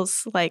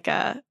feels like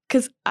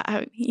because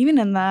even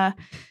in the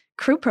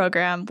crew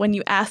program, when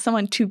you ask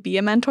someone to be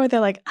a mentor, they're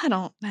like, I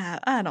don't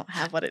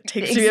have what it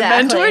takes to be a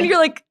mentor. And you're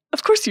like,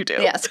 of course you do.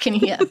 Yes. Can you?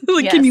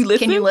 Can you listen?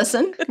 Can you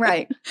listen?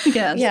 Right.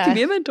 Yes. Yeah. To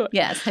be a mentor.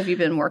 Yes. Have you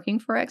been working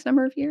for X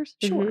number of years?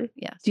 Sure. Mm-hmm.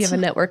 Yes. Do you have a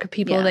network of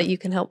people that you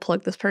can help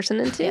plug this person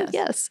into?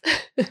 Yes.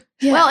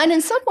 Well, and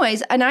in some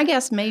ways, and I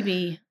guess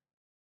maybe,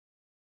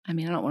 I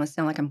don't want to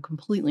sound like I'm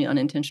completely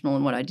unintentional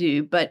in what I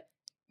do, but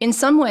in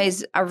some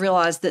ways, I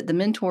realized that the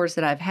mentors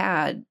that I've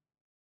had,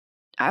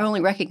 I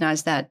only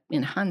recognize that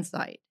in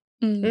hindsight.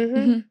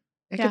 Mm-hmm.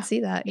 I can see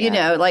that. Yeah.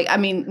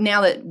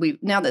 Now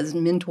that this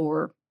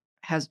mentor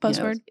has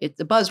buzzword, it's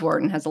a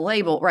buzzword and has a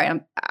label,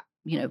 right?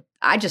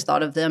 I just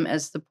thought of them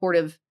as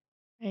supportive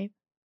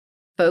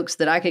folks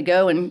that I could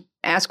go and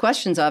ask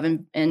questions of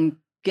and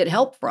get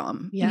help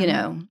from.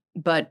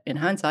 But in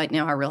hindsight,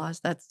 now I realize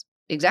that's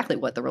exactly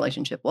what the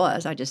relationship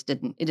was. I just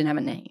it didn't have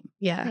a name.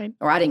 Yeah. Right.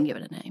 Or I didn't give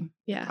it a name.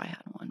 Yeah. If I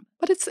had one.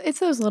 But it's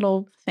those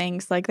little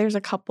things. Like there's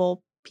a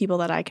couple people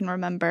that I can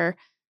remember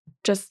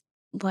just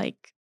like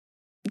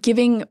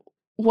giving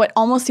what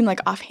almost seemed like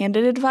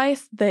offhanded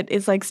advice that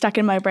is like stuck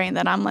in my brain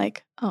that I'm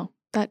like, oh,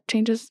 that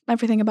changes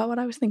everything about what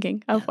I was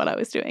thinking of what I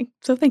was doing.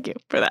 So thank you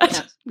for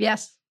that.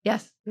 Yes.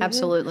 Mm-hmm.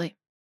 Absolutely.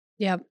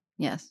 Yeah.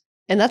 Yes.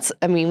 And that's,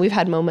 we've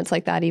had moments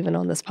like that even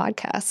on this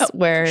podcast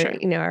where,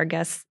 our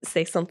guests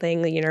say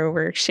something,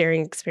 we're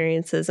sharing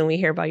experiences and we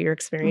hear about your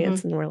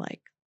experience and we're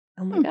like,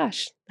 oh my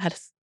gosh, that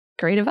is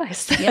great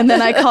advice. Yeah. And then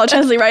I call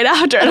Chesley right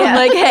after and I'm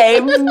like, hey,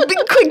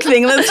 quick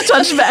thing, let's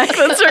touch back.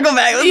 Let's circle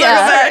back.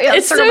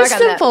 It's so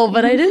simple,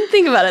 but I didn't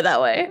think about it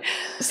that way.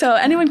 So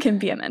anyone can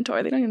be a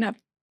mentor. They don't even have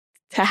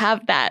to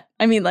have that.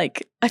 I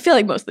feel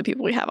like most of the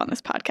people we have on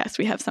this podcast,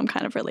 we have some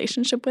kind of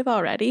relationship with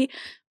already,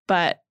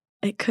 but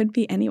it could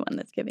be anyone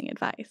that's giving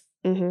advice,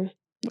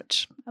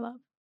 which I love.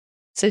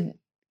 So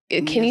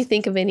can you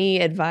think of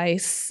any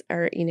advice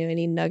or,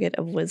 any nugget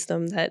of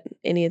wisdom that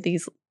any of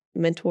these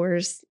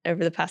mentors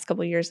over the past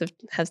couple of years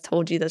have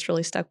told you that's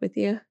really stuck with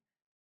you?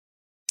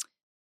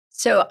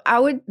 So I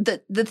would,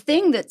 the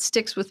thing that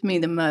sticks with me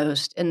the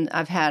most, and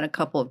I've had a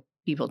couple of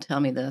people tell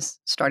me this,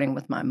 starting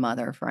with my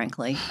mother,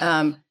 frankly.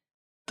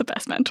 The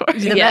best mentor.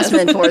 The best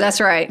mentor,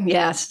 that's right,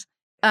 yes.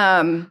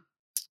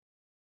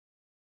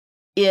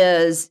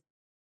 Is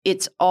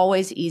it's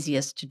always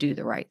easiest to do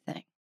the right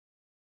thing,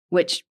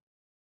 which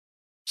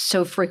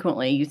so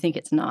frequently you think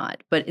it's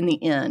not, but in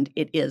the end,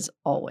 it is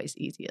always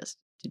easiest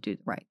to do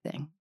the right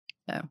thing.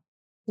 So,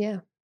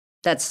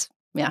 that's,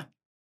 I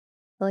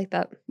like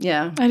that.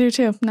 Yeah. I do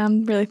too. Now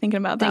I'm really thinking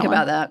about that. Think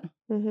about that.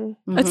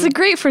 Mm-hmm. It's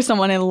great for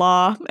someone in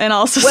law and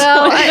also.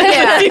 Well,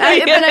 yes.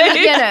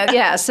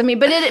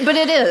 But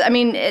it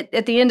is.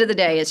 At the end of the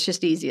day, it's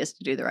just easiest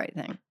to do the right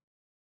thing.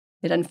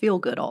 It doesn't feel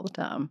good all the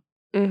time.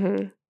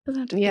 Mm-hmm.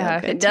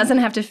 It doesn't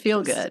have to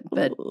feel good,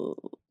 but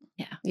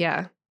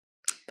yeah.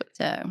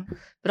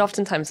 But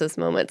oftentimes those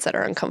moments that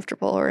are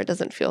uncomfortable or it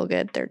doesn't feel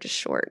good, they're just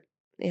short.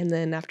 And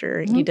then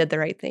after you did the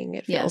right thing,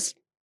 it feels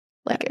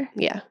like it.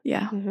 Yeah.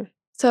 Mm-hmm.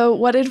 So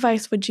what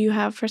advice would you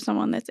have for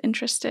someone that's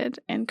interested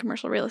in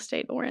commercial real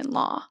estate or in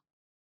law?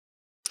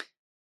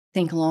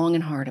 Think long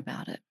and hard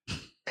about it.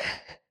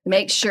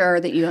 Make sure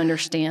that you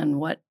understand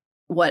what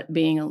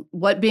being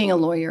a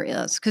lawyer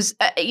is, because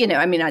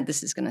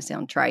this is going to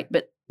sound trite,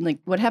 but like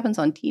what happens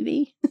on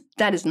TV,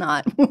 that is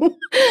not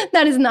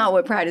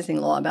what practicing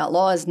law about.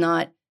 Law is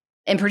not,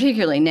 and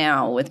particularly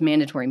now with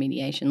mandatory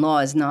mediation, law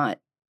is not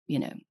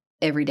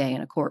every day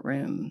in a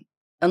courtroom,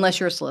 unless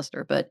you're a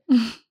solicitor. But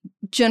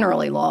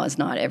generally, law is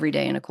not every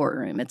day in a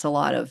courtroom. It's a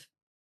lot of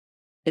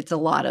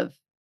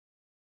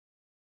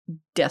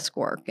desk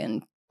work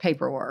and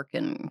paperwork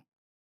and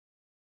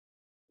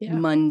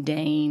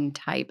mundane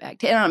type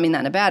activity. And I don't mean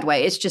that in a bad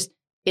way. It's just,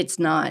 it's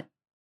not,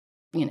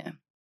 you know.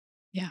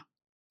 Yeah.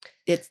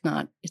 It's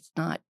not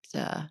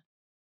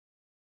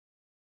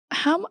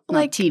how not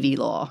like TV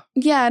law.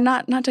 Yeah,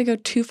 not to go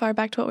too far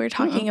back to what we were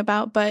talking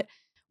about, but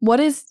what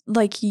is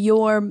like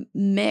your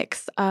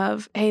mix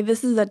of, hey,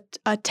 this is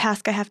a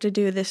task I have to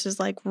do. This is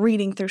like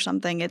reading through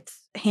something.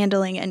 It's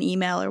handling an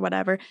email or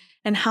whatever.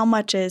 And how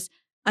much is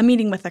I'm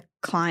meeting with a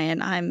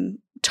client, I'm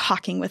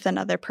talking with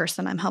another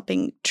person, I'm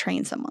helping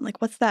train someone.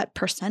 Like what's that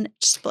percentage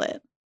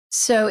split?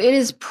 So it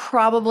is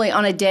probably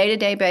on a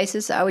day-to-day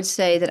basis, I would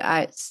say that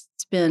I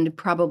spend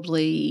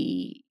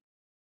probably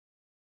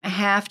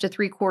half to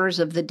 3/4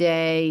 of the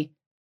day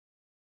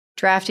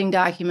drafting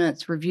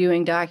documents,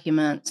 reviewing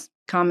documents,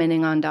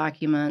 commenting on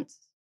documents,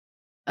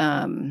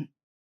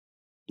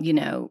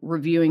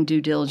 reviewing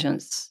due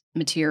diligence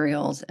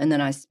materials. And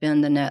then I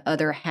spend the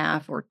other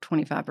half or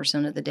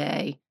 25% of the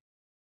day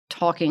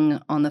talking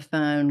on the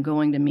phone,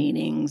 going to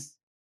meetings.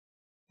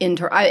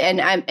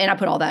 I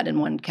put all that in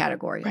one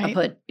category. Right. I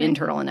put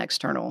internal and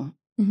external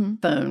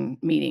phone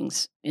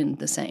meetings in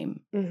the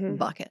same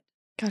bucket.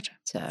 Gotcha.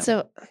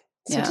 So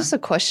just a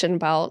question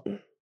about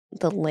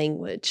the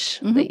language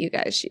that you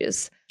guys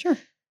use. Sure.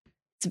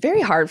 It's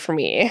very hard for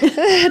me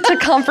to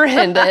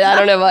comprehend it. I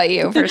don't know about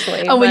you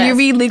personally. Oh, when you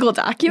read legal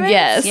documents?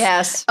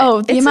 Yes.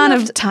 Oh, the amount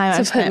of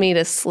time to put me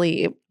to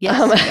sleep.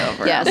 Yes.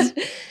 Yes.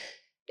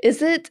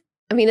 Is it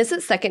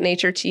second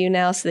nature to you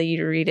now, so that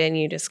you read it and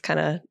you just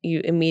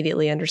you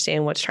immediately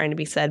understand what's trying to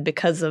be said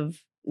because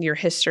of your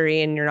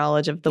history and your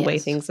knowledge of the way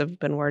things have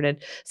been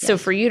worded? So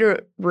for you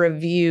to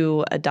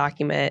review a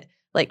document,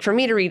 like for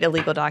me to read a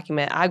legal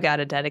document, I've got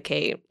to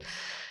dedicate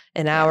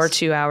an hour,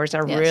 2 hours.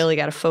 And I really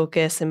got to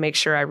focus and make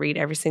sure I read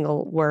every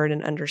single word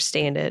and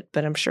understand it.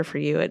 But I'm sure for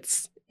you,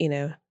 it's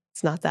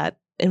not that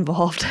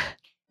involved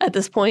at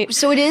this point.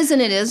 So it is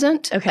and it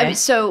isn't. Okay.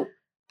 So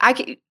I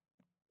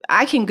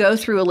can go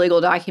through a legal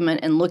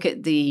document and look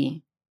at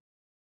the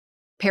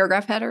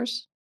paragraph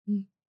headers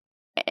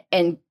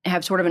and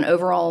have sort of an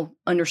overall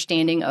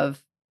understanding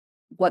of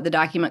what the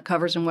document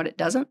covers and what it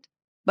doesn't.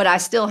 But I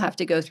still have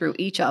to go through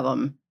each of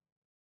them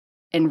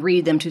and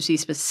read them to see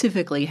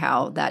specifically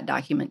how that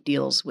document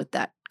deals with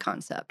that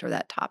concept or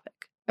that topic.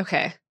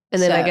 Okay.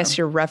 And then I guess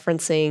you're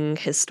referencing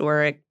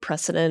historic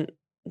precedent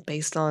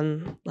based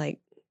on like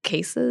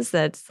cases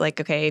that's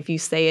like, okay, if you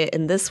say it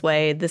in this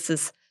way, this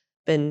has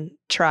been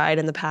tried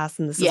in the past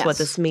and this is what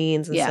this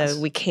means. And so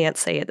we can't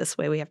say it this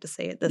way. We have to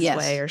say it this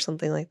way or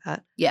something like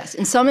that. Yes.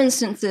 In some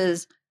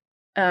instances,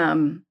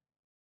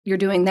 you're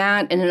doing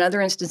that. And in other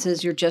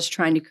instances, you're just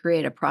trying to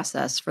create a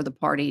process for the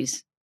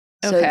parties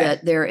so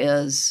that there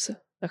is,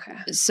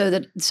 so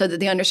that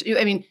they understand.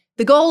 I mean,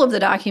 the goal of the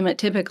document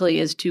typically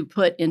is to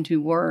put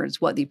into words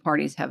what the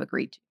parties have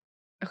agreed to.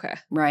 Okay.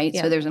 Right?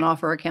 Yeah. So there's an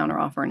offer, a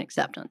counteroffer, and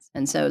acceptance.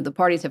 And so the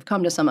parties have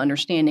come to some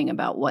understanding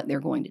about what they're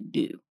going to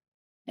do.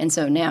 And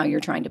so now you're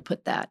trying to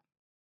put that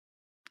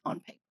on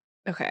paper.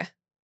 Okay.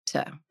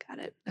 So got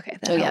it. Okay.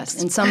 So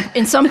yes,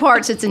 in some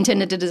parts it's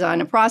intended to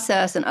design a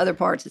process, and other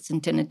parts it's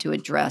intended to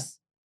address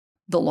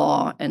the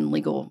law and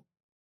legal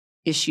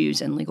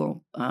issues and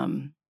legal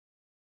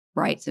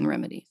rights and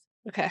remedies.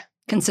 Okay.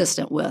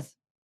 Consistent with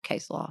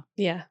case law.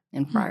 Yeah.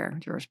 And prior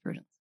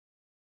jurisprudence.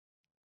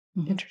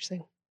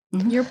 Interesting.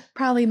 You're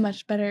probably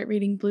much better at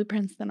reading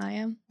blueprints than I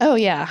am. Oh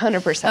yeah,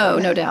 100%. Oh,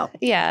 no doubt.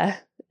 Yeah.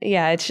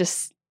 Yeah. It's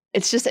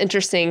just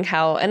interesting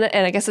how, and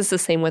I guess it's the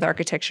same with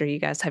architecture. You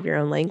guys have your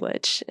own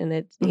language, and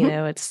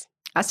it's.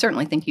 I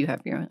certainly think you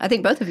have your own. I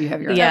think both of you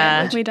have your own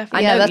language. We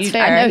definitely. That's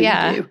fair. I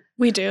know you do.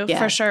 We do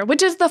for sure.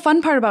 Which is the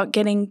fun part about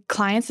getting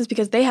clients is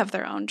because they have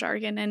their own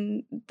jargon,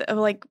 and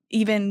like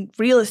even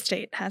real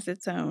estate has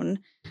its own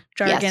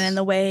jargon and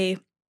the way,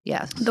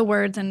 the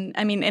words, and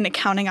I mean in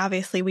accounting,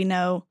 obviously we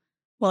know.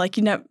 Well, like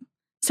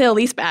sale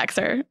leasebacks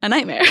are a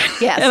nightmare.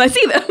 Yes, and I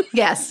see them.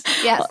 Yes.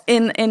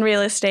 In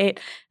real estate,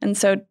 and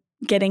so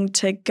getting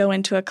to go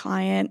into a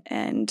client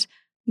and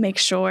make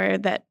sure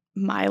that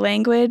my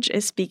language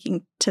is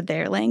speaking to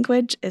their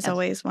language is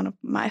always one of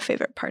my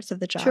favorite parts of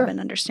the job. And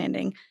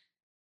understanding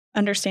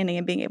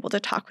and being able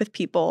to talk with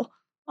people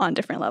on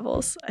different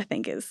levels, I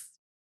think is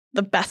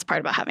the best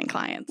part about having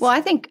clients. Well,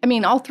 I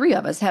mean, all three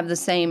of us have the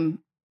same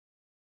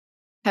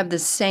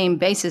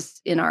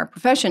basis in our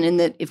profession, in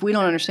that if we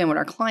don't understand what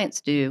our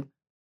clients do,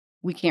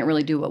 we can't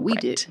really do what we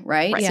do,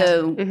 right?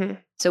 So,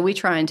 so we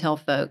try and tell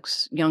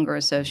folks, younger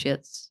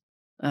associates,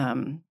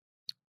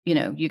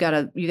 you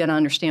gotta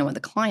understand what the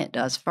client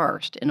does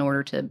first in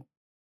order to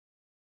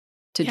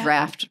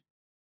draft,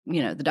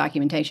 the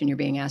documentation you're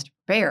being asked to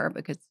prepare,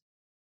 because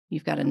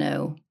you've got to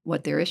know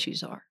what their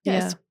issues are.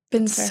 Yeah. It's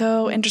been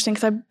so interesting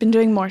because I've been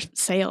doing more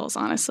sales,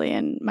 honestly,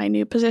 in my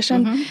new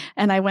position.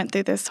 And I went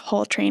through this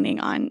whole training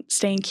on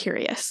staying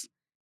curious.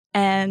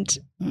 And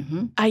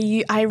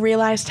I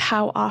realized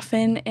how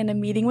often in a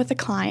meeting with a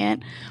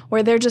client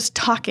where they're just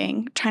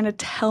talking, trying to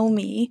tell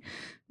me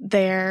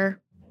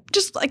their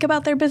just like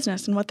about their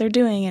business and what they're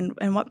doing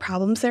and what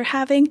problems they're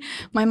having,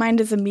 my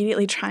mind is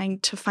immediately trying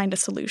to find a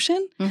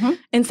solution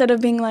instead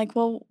of being like,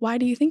 well, why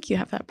do you think you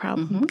have that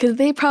problem? Because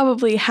they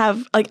probably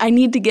have, like, I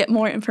need to get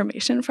more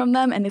information from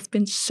them. And it's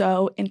been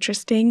so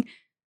interesting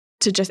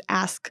to just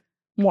ask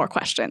more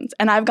questions.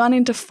 And I've gone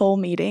into full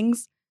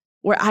meetings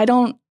where I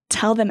don't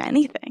tell them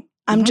anything.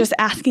 I'm just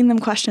asking them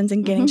questions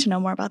and getting to know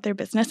more about their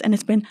business. And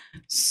it's been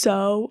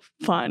so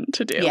fun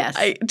to do. Yes.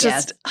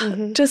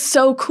 Just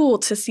so cool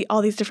to see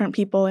all these different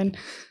people and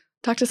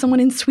talk to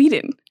someone in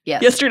Sweden.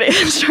 Yes. Yesterday,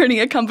 I'm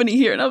starting a company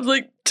here. And I was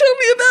like, tell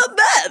me about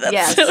that.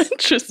 That's so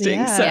interesting.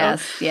 Yeah.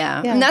 So,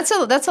 And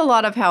that's a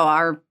lot of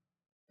how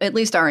at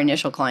least our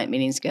initial client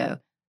meetings go.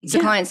 So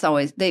clients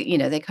always,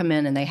 they come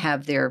in and they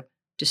have their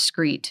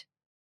discrete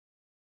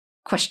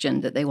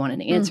question that they want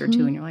an answer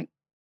to. And you're like,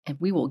 and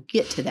we will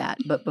get to that.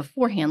 But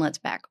beforehand, let's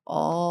back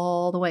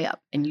all the way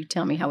up and you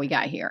tell me how we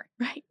got here.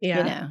 Right.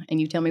 Yeah. And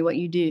you tell me what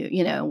you do,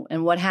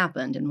 and what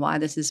happened and why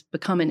this has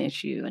become an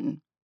issue and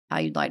how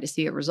you'd like to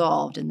see it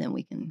resolved. And then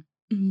we can.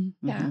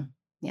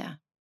 Yeah.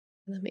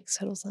 That makes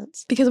total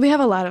sense. Because we have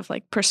a lot of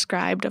like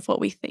prescribed of what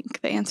we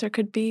think the answer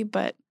could be,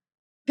 but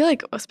I feel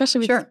like,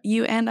 especially with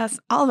you and us,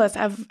 all of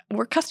us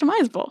we're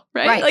customizable,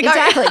 right? Right, like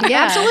exactly.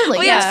 Absolutely.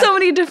 We have so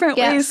many different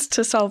ways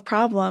to solve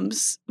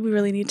problems. We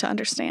really need to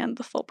understand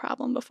the full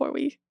problem before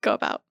we go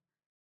about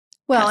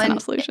passing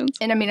out solutions.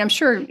 And I mean, I'm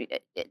sure,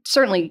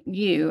 certainly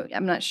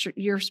I'm not sure,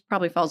 yours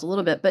probably falls a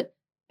little bit, but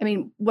I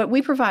mean, what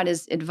we provide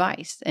is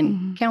advice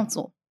and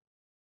counsel.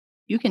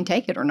 You can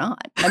take it or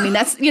not. I mean,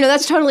 that's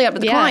totally up to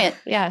the client.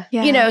 Yeah.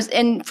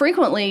 And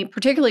frequently,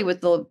 particularly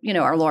with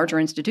our larger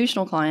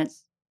institutional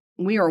clients,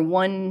 we are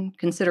one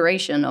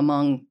consideration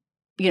among,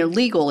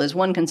 legal is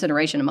one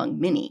consideration among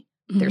many.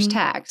 There's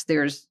tax,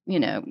 there's,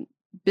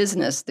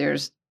 business,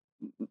 there's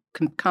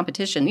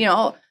competition,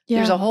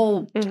 there's a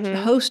whole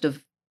host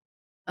of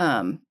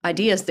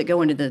ideas that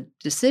go into the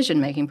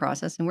decision-making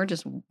process, and we're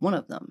just one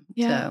of them.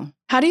 Yeah. So,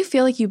 how do you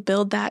feel like you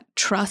build that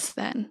trust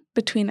then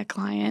between a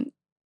client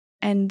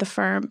and the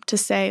firm to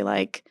say,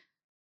 like,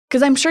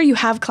 because I'm sure you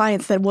have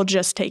clients that will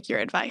just take your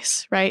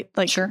advice, right?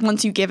 Like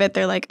once you give it,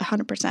 they're like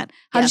 100%.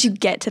 How did you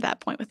get to that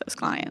point with those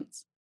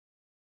clients?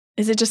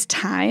 Is it just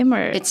time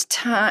or? It's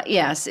time.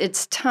 Yes,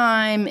 it's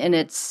time. And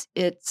it's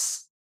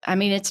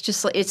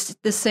just like, it's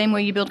the same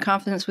way you build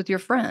confidence with your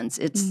friends.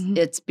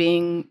 It's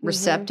being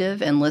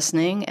receptive and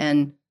listening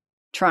and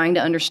trying to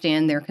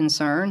understand their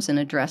concerns and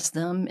address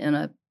them in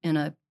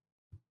a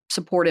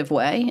supportive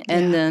way.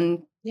 And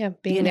then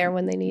being there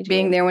when they need you.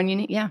 Being there when you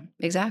need. Yeah,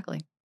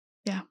 exactly.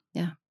 Yeah.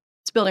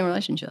 It's building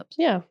relationships.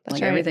 Yeah,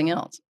 that's like everything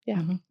else.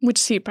 Yeah. Which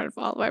is a part of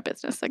all of our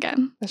business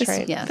again. That's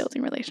right. Yes.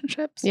 Building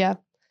relationships. Yeah.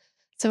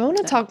 So I want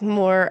to talk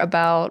more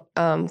about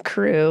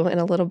Crew and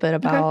a little bit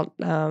about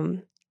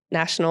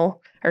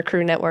National or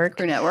Crew Network.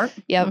 Crew Network.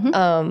 Yep.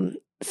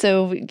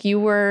 So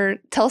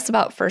tell us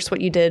about first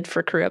what you did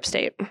for Crew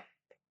Upstate.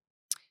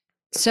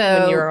 So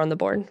when you were on the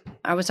board,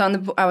 I was on the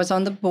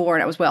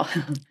board.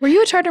 Were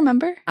you a charter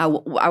member? I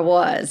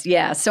was,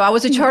 yeah. So I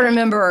was a charter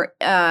member.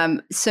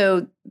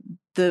 So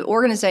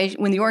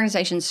when the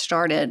organization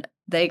started,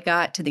 they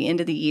got to the end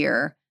of the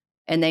year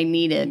and they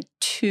needed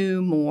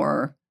 2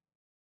 more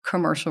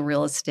commercial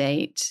real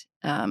estate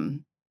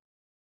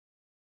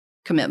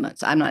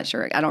commitments. I'm not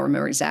sure. I don't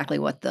remember exactly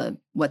what the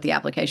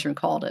application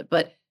called it,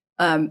 but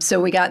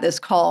so we got this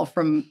call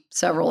from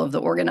several of the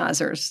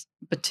organizers,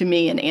 but to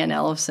me and Ann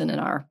Ellison in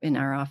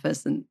our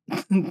office, and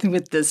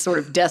with this sort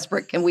of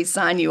desperate, can we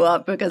sign you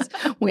up because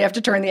we have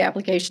to turn the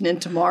application in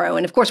tomorrow?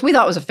 And of course, we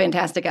thought it was a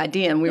fantastic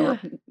idea, and we were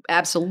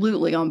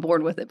absolutely on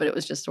board with it. But it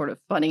was just sort of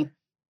funny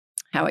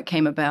how it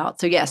came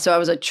about. So so I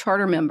was a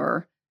charter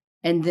member,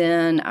 and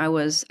then I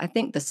was, I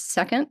think, the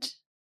second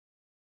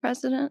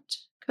co-president.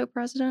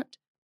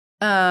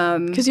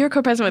 Because you were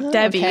co-president with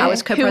Debbie. I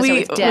was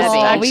co-president with Debbie.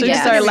 Actually,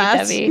 just our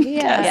last Debbie.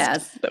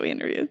 guest that we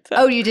interviewed. So.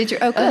 Oh, you did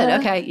good.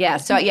 Okay. Yeah.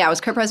 So I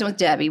was co-president with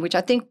Debbie, which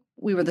I think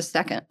we were the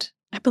second.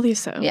 I believe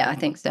so. Yeah, I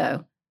think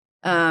so.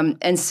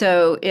 And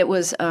so it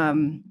was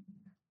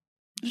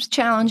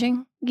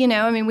challenging.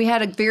 We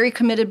had a very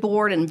committed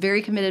board and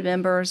very committed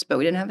members, but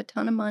we didn't have a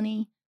ton of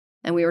money.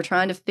 And we were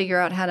trying to figure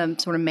out how to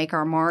sort of make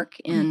our mark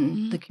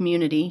in the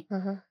community.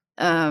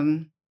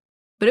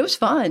 But it was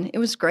fun. It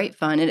was great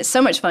fun. And it's so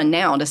much fun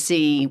now to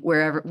see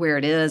where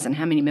it is and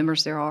how many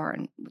members there are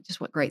and just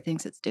what great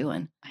things it's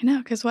doing. I know,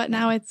 because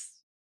now it's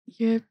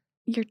you're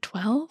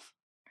 12 or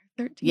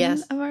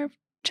 13 of our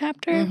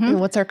chapter. And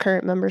what's our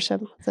current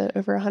membership? Is it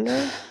over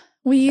 100?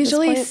 We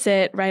usually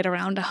sit right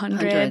around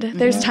 100.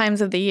 There's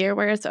times of the year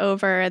where it's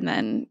over, and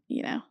then,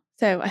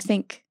 so I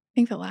think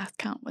the last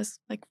count was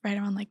like right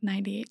around like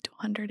 98 to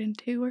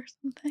 102 or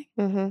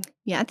something.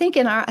 Yeah, I think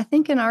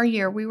in our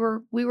year we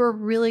were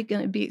really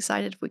going to be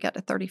excited if we got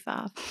to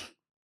 35.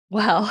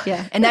 Wow.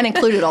 Yeah, and that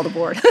included all the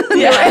board.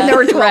 And there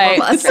were 12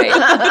 of us. Right.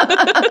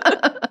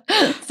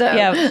 So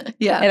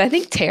yeah. And I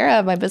think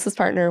Tara, my business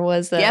partner,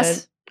 was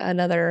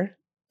another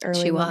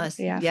early. She was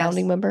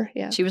founding member.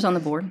 Yeah, she was on the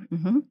board.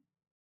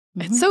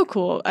 It's so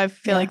cool. I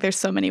feel like there's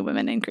so many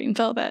women in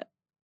Greenville that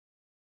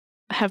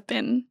have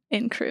been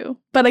in crew.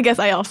 But I guess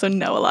I also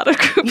know a lot of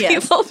crew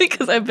people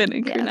because I've been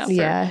in crew now.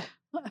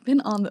 I've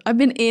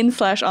been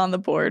in/on the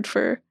board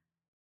for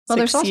 6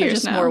 there's also years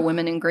just now. more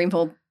women in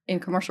Greenville in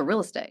commercial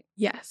real estate.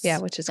 Yes. Yeah,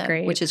 which is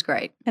great. Which is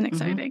great. And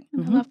exciting.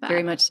 I love that.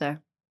 Very much so.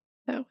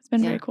 So it's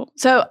been very cool.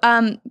 So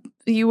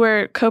you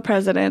were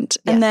co-president,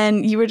 and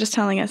then you were just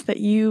telling us that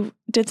you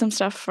did some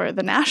stuff for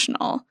the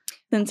national,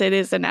 since it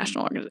is a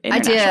national organization. I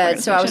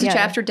did. So I was a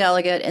chapter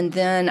delegate, and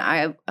then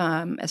I,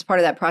 as part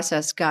of that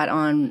process, got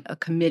on a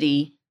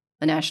committee,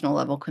 a national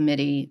level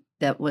committee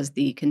that was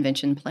the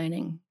convention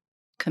planning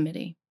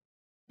committee.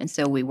 And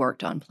so we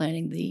worked on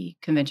planning the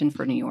convention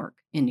for New York,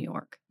 in New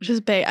York. Which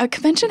is big. A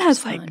convention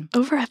has like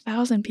over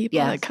 1,000 people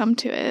that come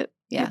to it.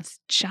 Yeah. It's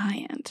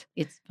giant.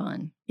 It's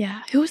fun.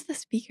 Yeah. Who was the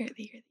speaker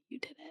the year that you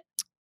did it?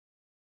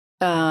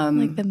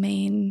 Like the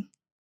main...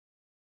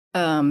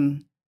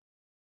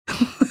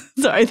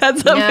 Sorry,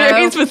 that's a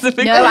very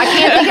specific. No,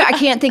 I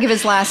can't think of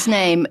his last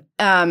name.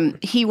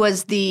 He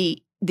was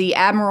the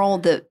admiral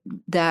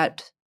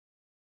that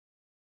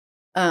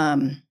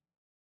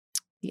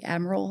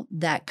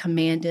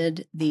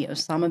commanded the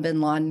Osama bin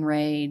Laden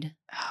raid.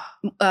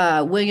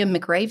 William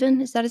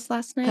McRaven, is that his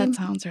last name? That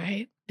sounds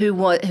right.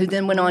 Who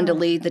then went on to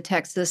lead the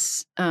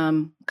Texas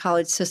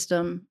college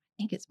system.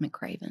 I think it's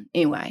McRaven.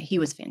 Anyway, he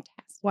was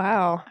fantastic.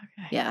 Wow.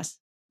 Okay. Yes.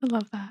 I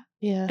love that.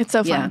 Yeah. It's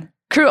so fun.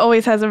 Crew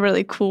always has a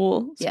really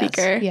cool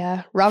speaker.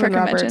 Yeah. Robin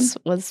Roberts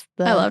was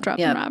I loved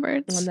Robin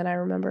Roberts. One that I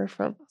remember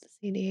from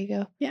San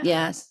Diego. Yeah.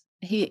 Yes.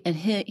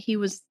 He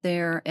was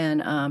there,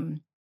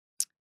 and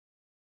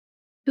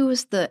who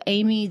was the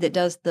Amy that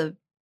does the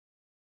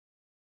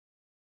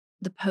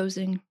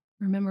posing?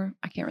 Remember?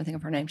 I can't really think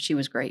of her name. She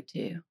was great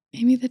too.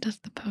 Amy that does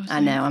the posing.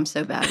 I know. I'm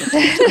so bad with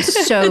names. I'm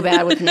so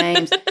bad with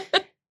names.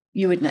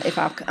 You would know if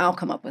I'll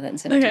come up with it and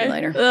send it to you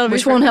later.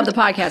 Which won't have the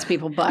podcast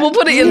people, but we'll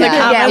put it in the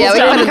comments. Yeah, we'll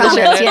put it in the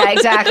comments. Yeah,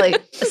 exactly.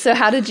 So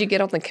how did you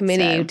get on the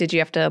committee? Did you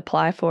have to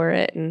apply for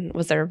it, and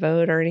was there a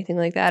vote or anything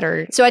like that?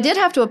 Or so I did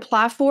have to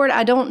apply for it.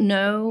 I don't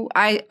know.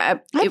 I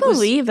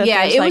believe that.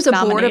 Yeah, it was a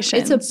board.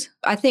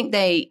 I think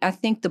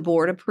the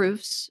board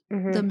approves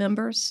Mm-hmm. the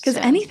members because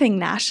anything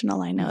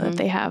national, I know that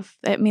they have.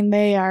 I mean,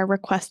 they are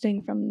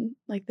requesting from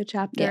like the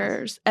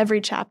chapters. Yes. Every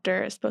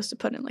chapter is supposed to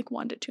put in like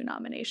 1 to 2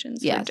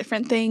 nominations for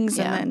different things,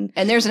 and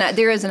there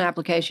is an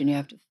application you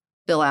have to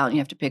fill out, and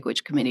you have to pick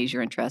which committees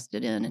you're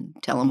interested in, and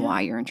tell them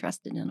why you're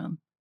interested in them.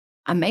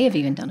 I may have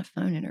even done a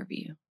phone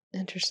interview.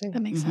 Interesting.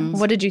 That makes sense.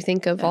 What did you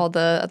think of all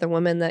the other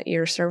women that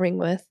you're serving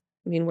with?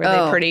 I mean, were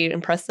they pretty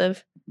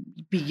impressive?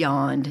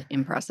 Beyond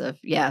impressive.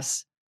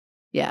 Yes.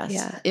 Yeah.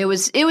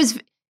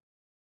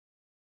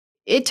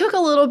 It took a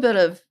little bit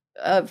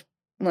of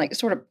like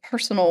sort of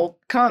personal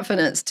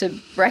confidence to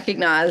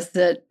recognize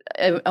that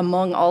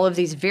among all of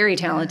these very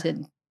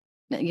talented,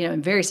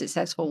 and very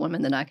successful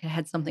women, that I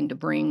had something to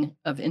bring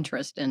of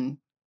interest and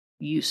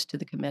use to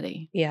the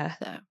committee. Yeah.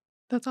 So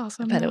that's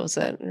awesome. I bet it was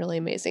a really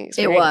amazing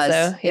experience. It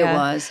was. It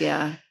was,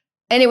 yeah.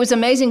 And it was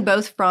amazing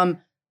both from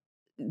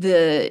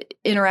the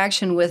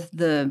interaction with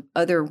the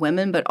other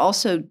women, but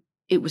also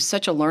it was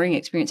such a learning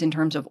experience in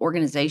terms of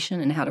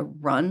organization and how to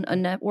run a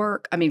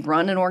network. I mean,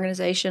 run an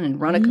organization and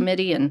run a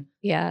committee and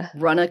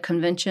run a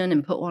convention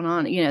and put one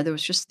on.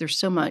 There's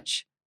so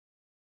much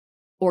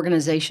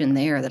organization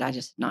there that I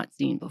just had not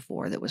seen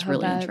before that was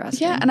really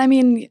interesting. Yeah, and I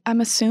mean, I'm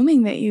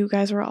assuming that you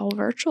guys were all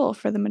virtual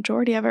for the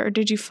majority of it, or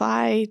did you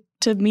fly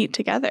to meet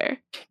together?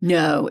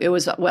 No, it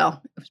was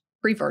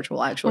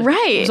pre-virtual actually.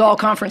 Right. It was all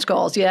conference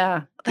calls.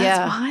 Yeah.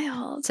 That's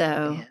wild.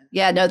 So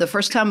the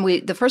first time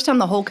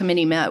the whole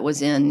committee met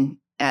was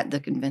at the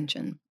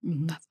convention.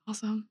 Mm-hmm. That's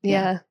awesome.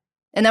 Yeah.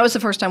 And that was the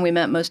first time we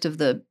met most of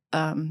the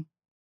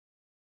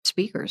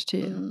speakers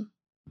too.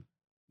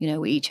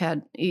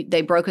 Mm-hmm.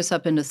 They broke us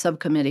up into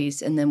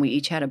subcommittees, and then we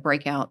each had a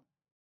breakout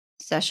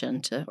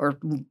session or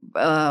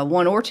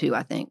 1 or 2,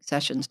 I think,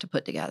 sessions to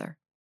put together.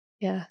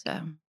 Yeah. So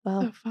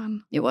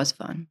fun. It was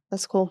fun.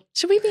 That's cool.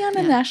 Should we be on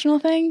a national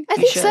thing? I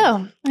think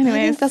so.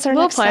 Anyways, that's our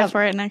we'll next apply step.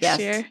 for it next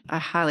year. I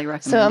highly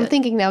recommend it. So I'm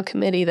thinking now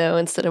committee, though,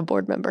 instead of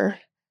board member.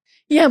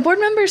 Yeah, board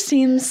member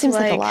seems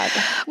like a lot.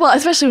 Well,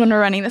 especially when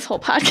we're running this whole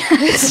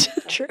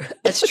podcast. True.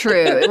 That's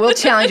true. It'll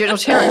challenge your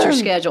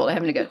schedule to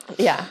having to go.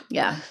 Yeah.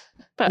 Yeah.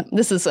 But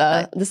this is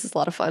a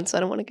lot of fun, so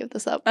I don't want to give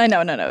this up. I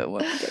know. It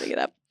won't be giving it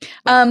up.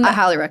 I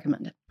highly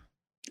recommend it.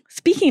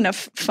 Speaking of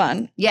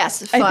fun.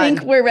 Yes, fun. I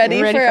think we're ready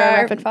for our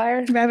rapid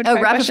fire.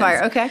 Rapid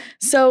fire. Okay.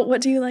 So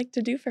what do you like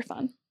to do for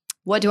fun?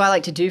 What do I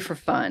like to do for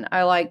fun?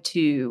 I like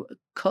to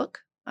cook.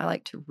 I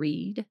like to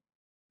read.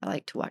 I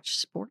like to watch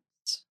sports.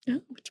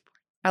 Oh, which sport?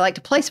 I like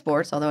to play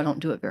sports, although I don't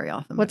do it very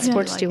often. What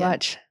sports do you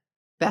watch?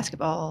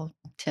 Basketball,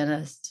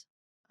 tennis,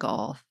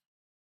 golf.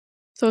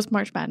 So is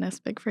March Madness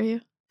big for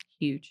you?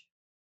 Huge.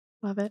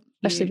 Love it.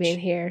 Especially being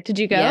here. Did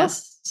you go?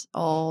 Yes,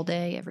 all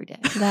day, every day.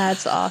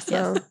 That's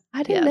awesome. Yes.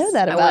 I didn't know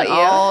that about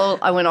you.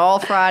 I went all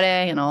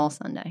Friday and all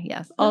Sunday.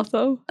 Yes.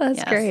 Awesome.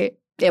 That's great.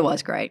 It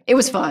was great. It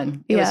was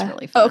fun. It was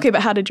really fun. Oh, okay, but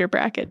how did your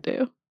bracket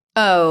do?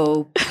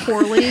 Oh,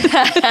 poorly.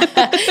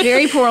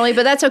 Very poorly,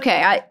 but that's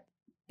okay.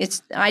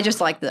 I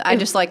just like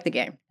the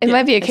game. It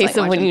might be a case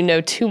of when you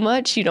know too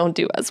much, you don't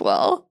do as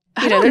well.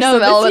 I don't know.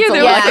 There's some elements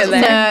of luck in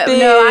there.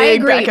 No, I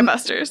agree. Bracket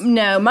busters.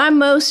 No, my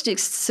most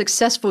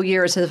successful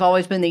years have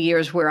always been the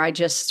years where I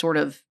just sort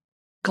of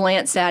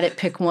glance at it,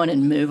 pick one,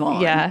 and move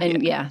on. Yeah.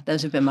 And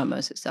those have been my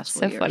most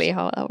successful years. So funny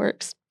how that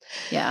works.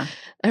 Yeah.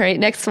 All right,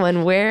 next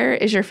one. Where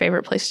is your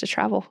favorite place to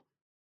travel?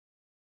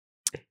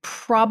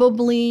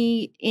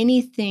 Probably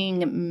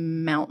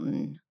anything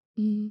mountain.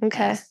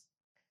 Okay.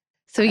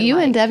 So you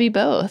and Debbie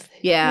both.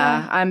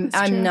 Yeah,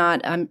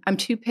 I'm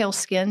too pale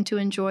skinned to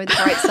enjoy the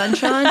bright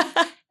sunshine.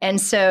 And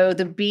so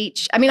the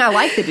beach, I mean, I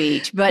like the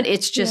beach, but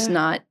it's just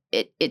not,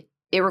 it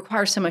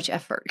requires so much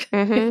effort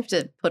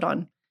to put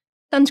on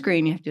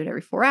sunscreen. You have to do it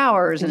every 4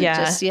 hours. And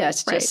it's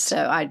just so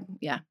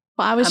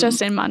Well, I was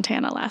just in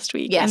Montana last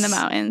week in the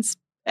mountains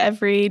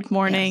every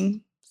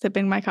morning,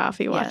 sipping my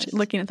coffee,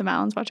 looking at the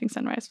mountains, watching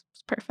sunrise. It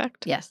was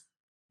perfect. Yes.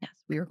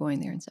 We were going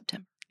there in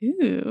September.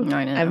 Ooh.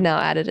 I know. I've now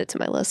added it to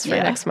my list for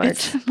next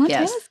March.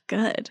 Montana's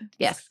good.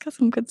 Yes. It's got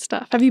some good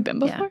stuff. Have you been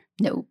before?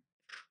 No,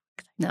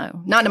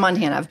 not in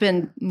Montana. I've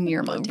been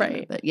near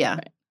Montana, but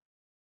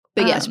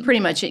But yes, pretty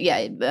much it. Yeah,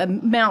 a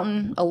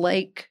mountain, a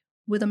lake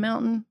with a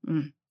mountain.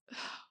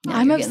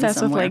 I'm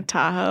obsessed with Lake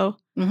Tahoe.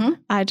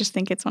 I just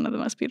think it's one of the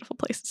most beautiful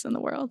places in the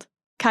world.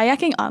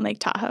 Kayaking on Lake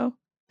Tahoe.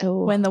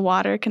 Oh. When the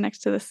water connects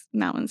to the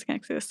mountains,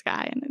 connects to the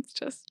sky, and it's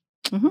just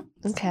so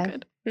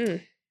good.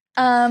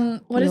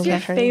 What is your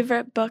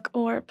favorite book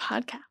or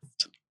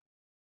podcast?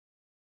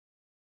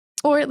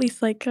 Or at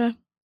least like a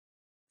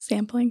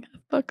sampling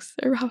of books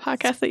or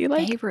podcasts that you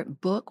like?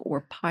 Favorite book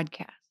or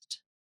podcast?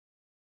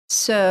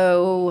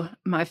 So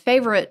my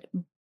favorite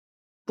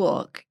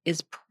book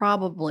is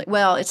probably,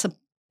 it's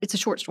a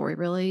short story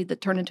really that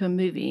turned into a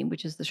movie,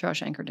 which is The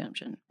Shawshank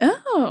Redemption.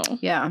 Oh.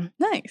 Yeah.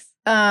 Nice.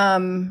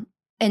 And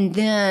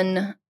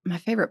then my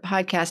favorite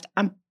podcast,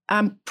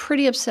 I'm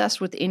pretty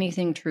obsessed with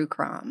anything true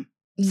crime.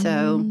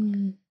 So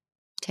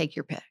take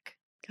your pick.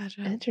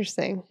 Gotcha.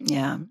 Interesting.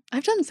 Yeah.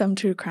 I've done some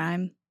true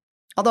crime.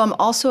 Although I'm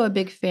also a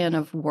big fan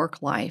of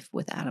Work Life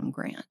with Adam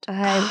Grant.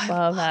 I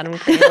love Adam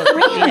Grant.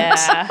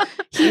 Yeah.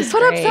 He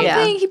put up something.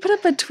 Yeah. He put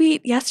up a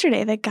tweet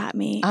yesterday that got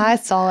me. I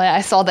saw it.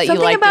 I saw that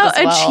something you liked it as well.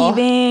 Something about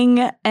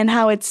achieving and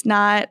how it's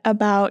not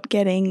about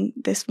getting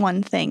this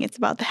one thing. It's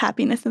about the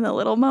happiness in the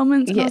little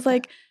moments. And I was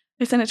like,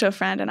 I sent it to a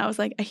friend and I was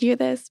like, I hear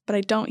this, but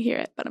I don't hear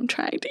it, but I'm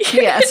trying to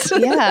hear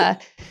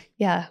it.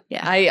 Yeah.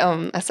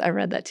 I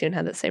read that too and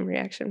had that same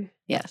reaction.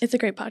 Yes. It's a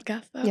great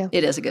podcast though. Yeah.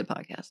 It is a good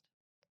podcast.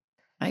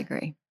 I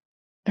agree.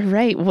 All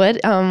right.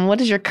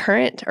 What is your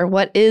current or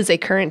what is a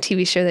current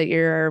TV show that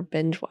you're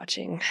binge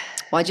watching?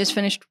 Well, I just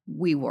finished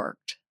We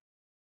Worked.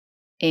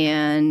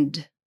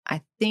 And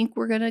I think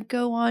we're going to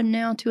go on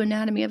now to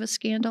Anatomy of a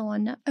Scandal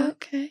on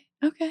Netflix.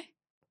 Okay.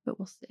 But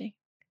we'll see.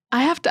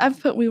 I've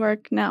put We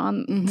Work now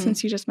on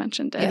since you just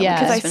mentioned it. Yeah,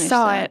 because I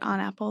saw it on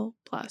Apple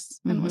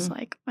Plus and was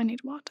like, I need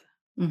to watch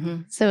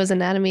it. So is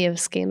Anatomy of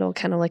Scandal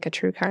kind of like a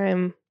true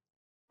crime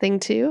thing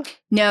too?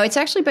 No, it's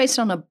actually based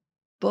on a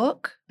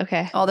book.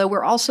 Okay. Although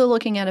we're also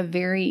looking at a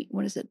very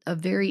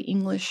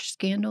English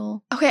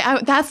scandal. Okay,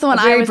 that's the one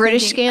I was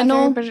British thinking.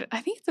 Scandal. I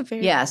think it's a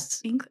very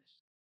English.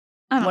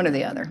 One or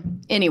the other.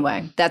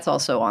 Anyway, that's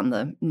also on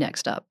the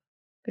next up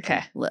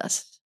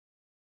list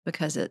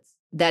because I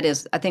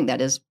think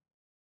that is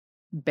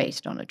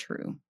based on a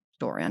true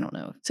story. I don't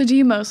know. So do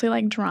you mostly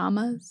like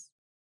dramas?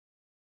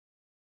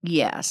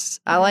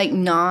 Yes. I like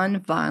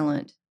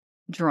non-violent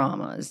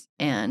dramas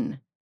and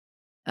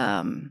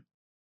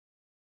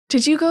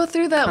did you go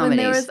through that comedies. When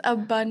there was a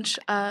bunch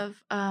of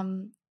I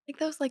think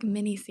those like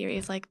mini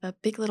series like The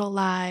Big Little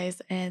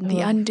Lies and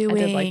The Undoing?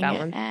 I did like that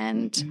one.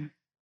 And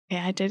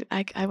I did.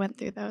 I went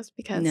through those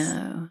because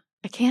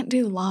I can't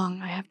do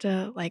long. I have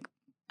to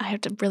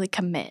really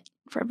commit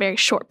for a very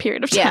short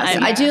period of time. Yes,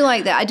 I do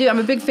like that. I'm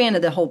a big fan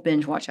of the whole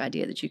binge watch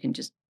idea that you can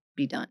just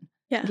be done.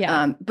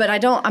 Yeah. But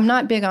I'm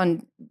not big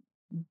on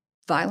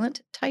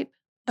violent type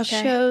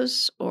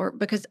shows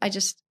because I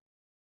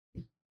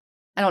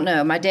don't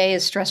know. My day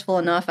is stressful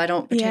enough. I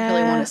don't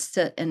particularly want to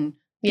sit and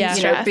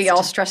be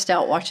all stressed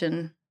out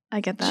watching I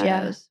get that.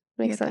 shows.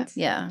 Makes sense.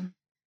 Yeah.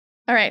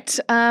 All right.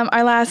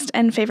 Our last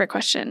and favorite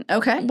question.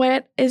 Okay.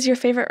 What is your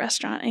favorite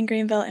restaurant in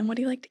Greenville and what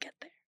do you like to get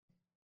there?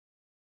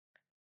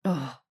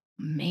 Oh,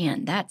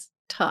 man, that's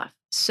tough.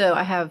 So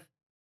I have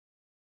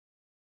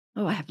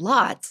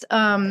lots.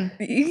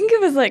 You can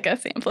give us like a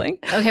sampling.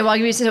 Okay, well, I'll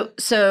give you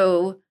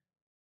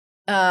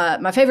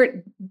my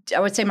favorite, I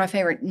would say my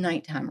favorite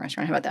nighttime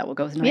restaurant. How about that? We'll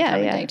go with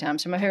nighttime and daytime.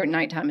 So my favorite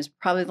nighttime is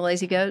probably the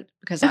Lazy Goat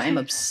because I am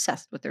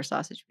obsessed with their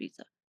sausage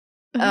pizza.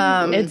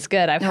 It's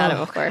good. I've had it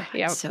before.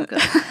 Yeah, so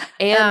good.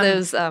 And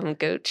those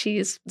goat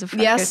cheese. The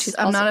fresh goat cheese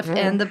I'm not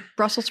and the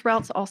Brussels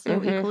sprouts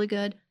also equally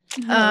good.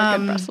 I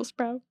like a Brussels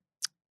sprout.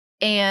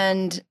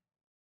 And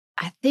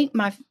I think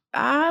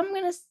I'm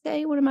gonna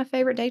say one of my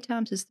favorite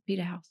daytimes is the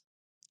Pita House.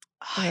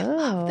 Oh, I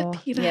love the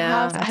Pita Yeah.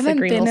 House. I haven't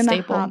been in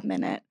a hot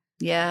minute.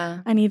 Yeah.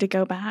 I need to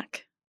go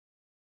back.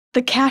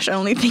 The cash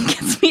only thing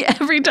gets me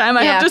every time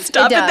I have to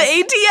stop at the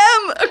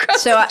ATM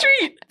across the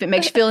street. If it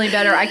makes you feel any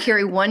better, I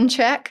carry one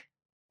check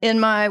in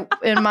my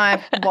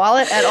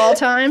wallet at all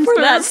times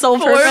for that sole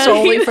purpose,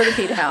 solely for the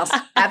pita house.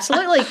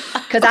 Absolutely,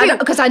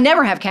 because I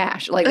never have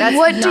cash. Like that's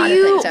what not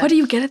a thing. What do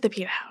you get at the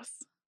pita house?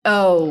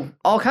 Oh,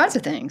 all kinds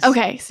of things.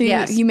 Okay, so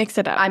you mix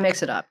it up. I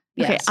mix it up.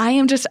 Yes. Okay, I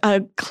am just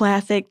a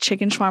classic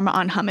chicken shawarma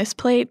on hummus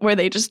plate where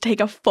they just take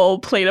a full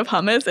plate of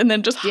hummus and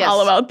then just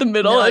hollow out the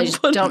middle and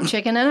put dump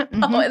chicken in it.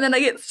 Oh, and then I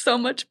get so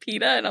much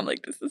pita and I'm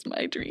like, this is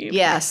my dream.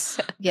 Yes.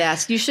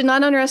 You should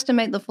not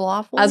underestimate the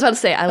falafel. I was about to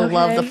say, I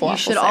love the falafel. You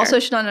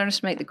should not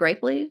underestimate the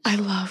grape leaves. I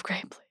love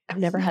grape leaves. I've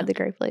never had the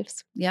grape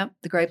leaves. Yep,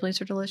 the grape leaves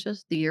are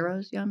delicious. The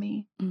gyro's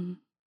yummy. Mm.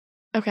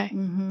 Okay.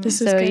 Mm-hmm.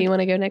 This is so good. you want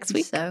to go next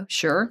week? So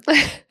sure.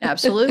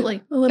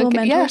 Absolutely. A little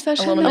mentor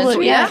session. A little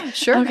mentor. Yeah,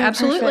 sure. Okay,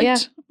 absolutely. Perfect. Yeah.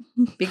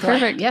 Be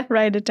perfect. Yeah.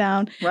 Write it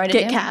down.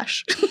 Get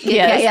cash.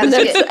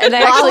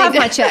 I'll have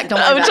my check. Don't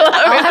worry about it.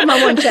 I'll have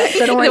my one check.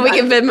 So don't worry. Then we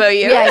can Venmo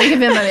you. Yeah, you can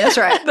Venmo me. That's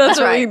right. That's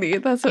what right. we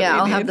need. That's what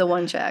I'll have the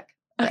one check.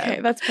 Okay,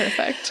 that's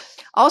perfect.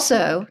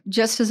 Also,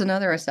 just as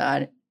another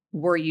aside,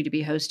 were you to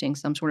be hosting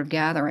some sort of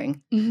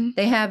gathering,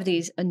 they have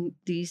these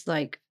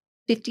like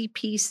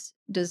 50-piece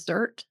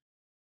dessert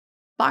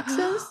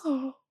boxes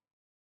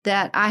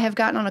that I have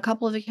gotten on a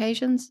couple of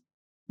occasions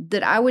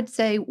that I would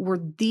say were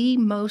the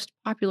most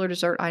popular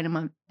dessert item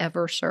I've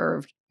ever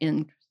served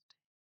in.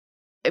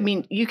 I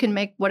mean, you can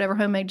make whatever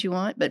homemade you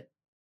want, but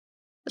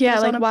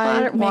like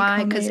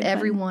why? Because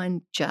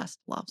everyone just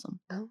loves them.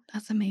 Oh,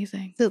 that's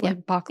amazing. Is it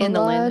like baklava in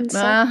the land?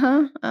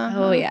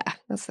 Oh yeah,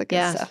 that's the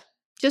good stuff.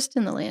 Just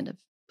in the land of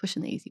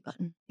pushing the easy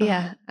button.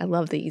 Yeah, I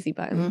love the easy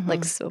button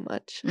like so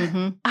much.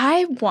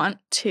 I want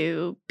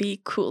to be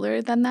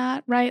cooler than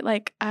that, right?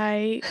 Like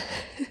you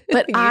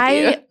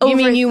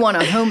mean you want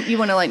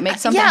to like make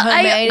something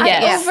homemade?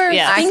 I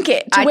overthink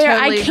it to where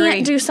I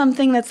can't do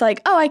something that's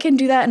like, oh, I can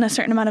do that in a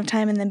certain amount of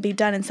time and then be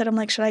done. Instead, I'm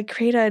like, should I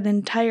create an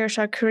entire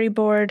charcuterie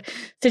board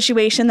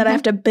situation that I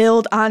have to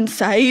build on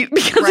site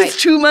because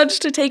it's too much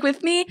to take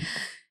with me?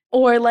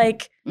 Or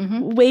like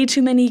way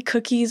too many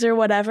cookies or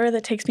whatever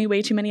that takes me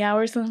way too many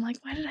hours. And I'm like,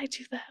 why did I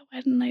do that?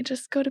 Why didn't I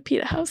just go to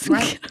Pita House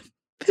and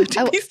get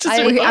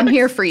I'm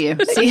here for you.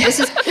 See, this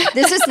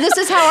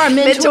is how our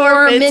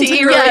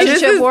mentor-mentee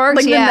relationship works.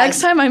 Like the next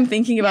time I'm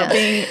thinking about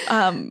being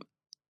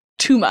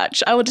too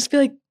much, I will just be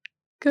like,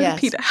 go to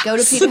Pita House. Go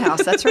to Pita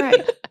House. That's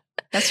right.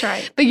 That's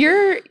right. But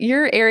your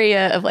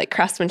area of like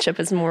craftsmanship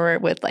is more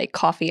with like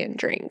coffee and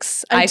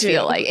drinks, I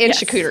feel like, and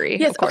charcuterie.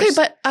 Yes, of course.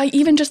 Okay, but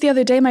even just the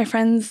other day, my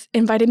friends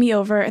invited me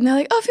over and they're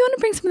like, oh, if you want to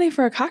bring something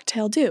for a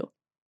cocktail, do.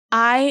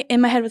 I, in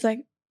my head, was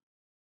like,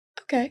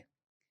 okay.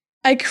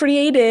 I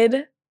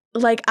created,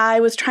 like I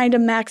was trying to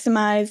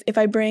maximize if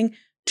I bring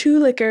 2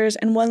 liquors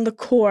and 1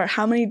 liqueur,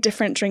 how many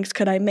different drinks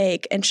could I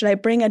make? And should I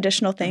bring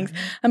additional things?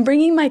 I'm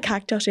bringing my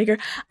cocktail shaker.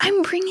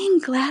 I'm bringing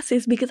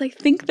glasses because I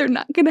think they're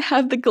not going to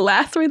have the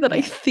glassware that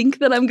I think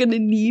that I'm going to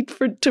need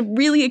to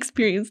really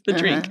experience the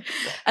drink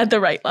at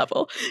the right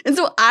level. And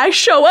so I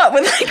show up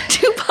with like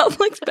 2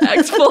 Publix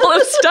bags full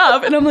of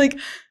stuff. And I'm like,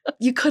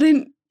 you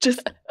couldn't just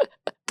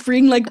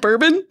bring like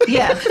bourbon?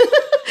 Yeah.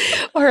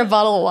 Or a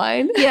bottle of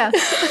wine? Yeah.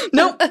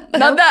 Nope.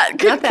 Not that.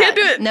 Can't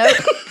do it. Nope.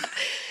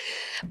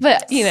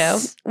 But,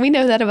 we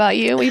know that about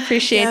you. We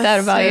appreciate that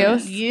about you.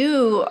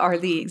 You are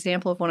the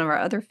example of one of our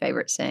other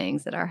favorite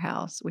sayings at our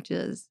house, which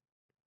is,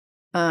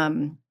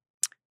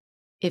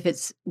 if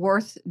it's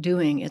worth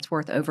doing, it's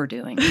worth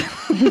overdoing.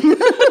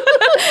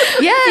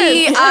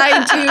 Yes,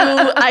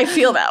 I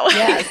feel that way.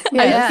 Yes.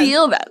 I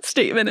feel that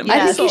statement in my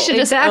soul. I think you should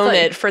just own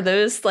it for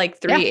those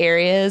like 3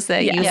 areas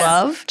that you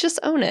love. Just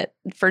own it.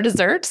 For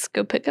desserts,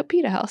 go pick up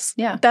Pita House.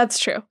 Yeah, that's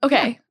true.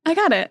 Okay, I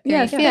got it.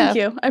 Yes, thank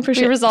you. I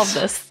appreciate it. We resolved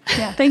this.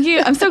 Yeah, thank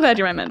you. I'm so glad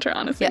you're my mentor.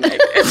 Honestly,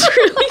 it's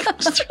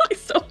really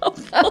so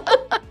helpful.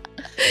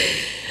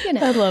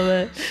 I love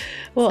it.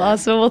 Well,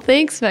 awesome. Well,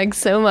 thanks, Meg,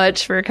 so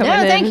much for coming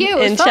in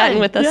and chatting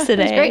with us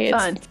today. It was great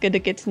fun. It's good to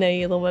get to know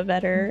you a little bit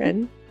better,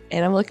 and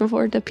I'm looking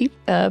forward to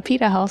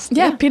Pita House.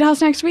 Yeah, Pita House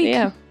next week.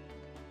 Yeah.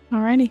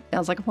 Alrighty.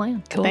 Sounds like a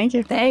plan. Cool. Thank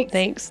you.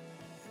 Thanks.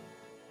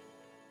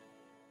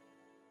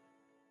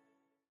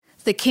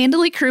 The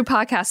Candidly Crew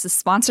podcast is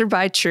sponsored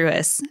by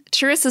Truist.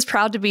 Truist is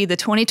proud to be the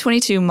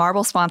 2022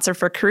 Marble sponsor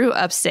for Crew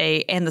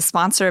Upstate and the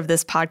sponsor of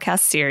this podcast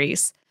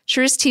series.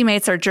 Truist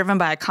teammates are driven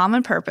by a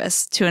common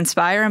purpose to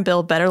inspire and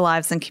build better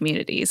lives and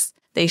communities.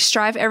 They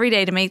strive every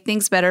day to make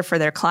things better for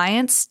their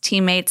clients,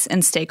 teammates,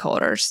 and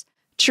stakeholders.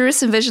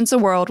 Truist envisions a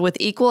world with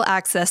equal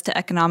access to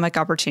economic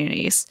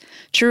opportunities.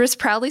 Truist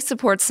proudly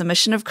supports the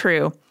mission of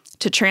Crew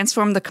to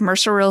transform the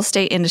commercial real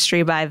estate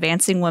industry by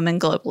advancing women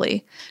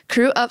globally.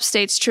 Crew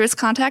Upstate's Truist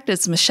contact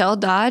is Michelle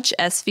Dodge,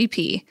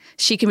 SVP.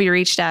 She can be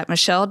reached at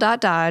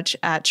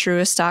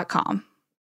michelle.dodge@truist.com.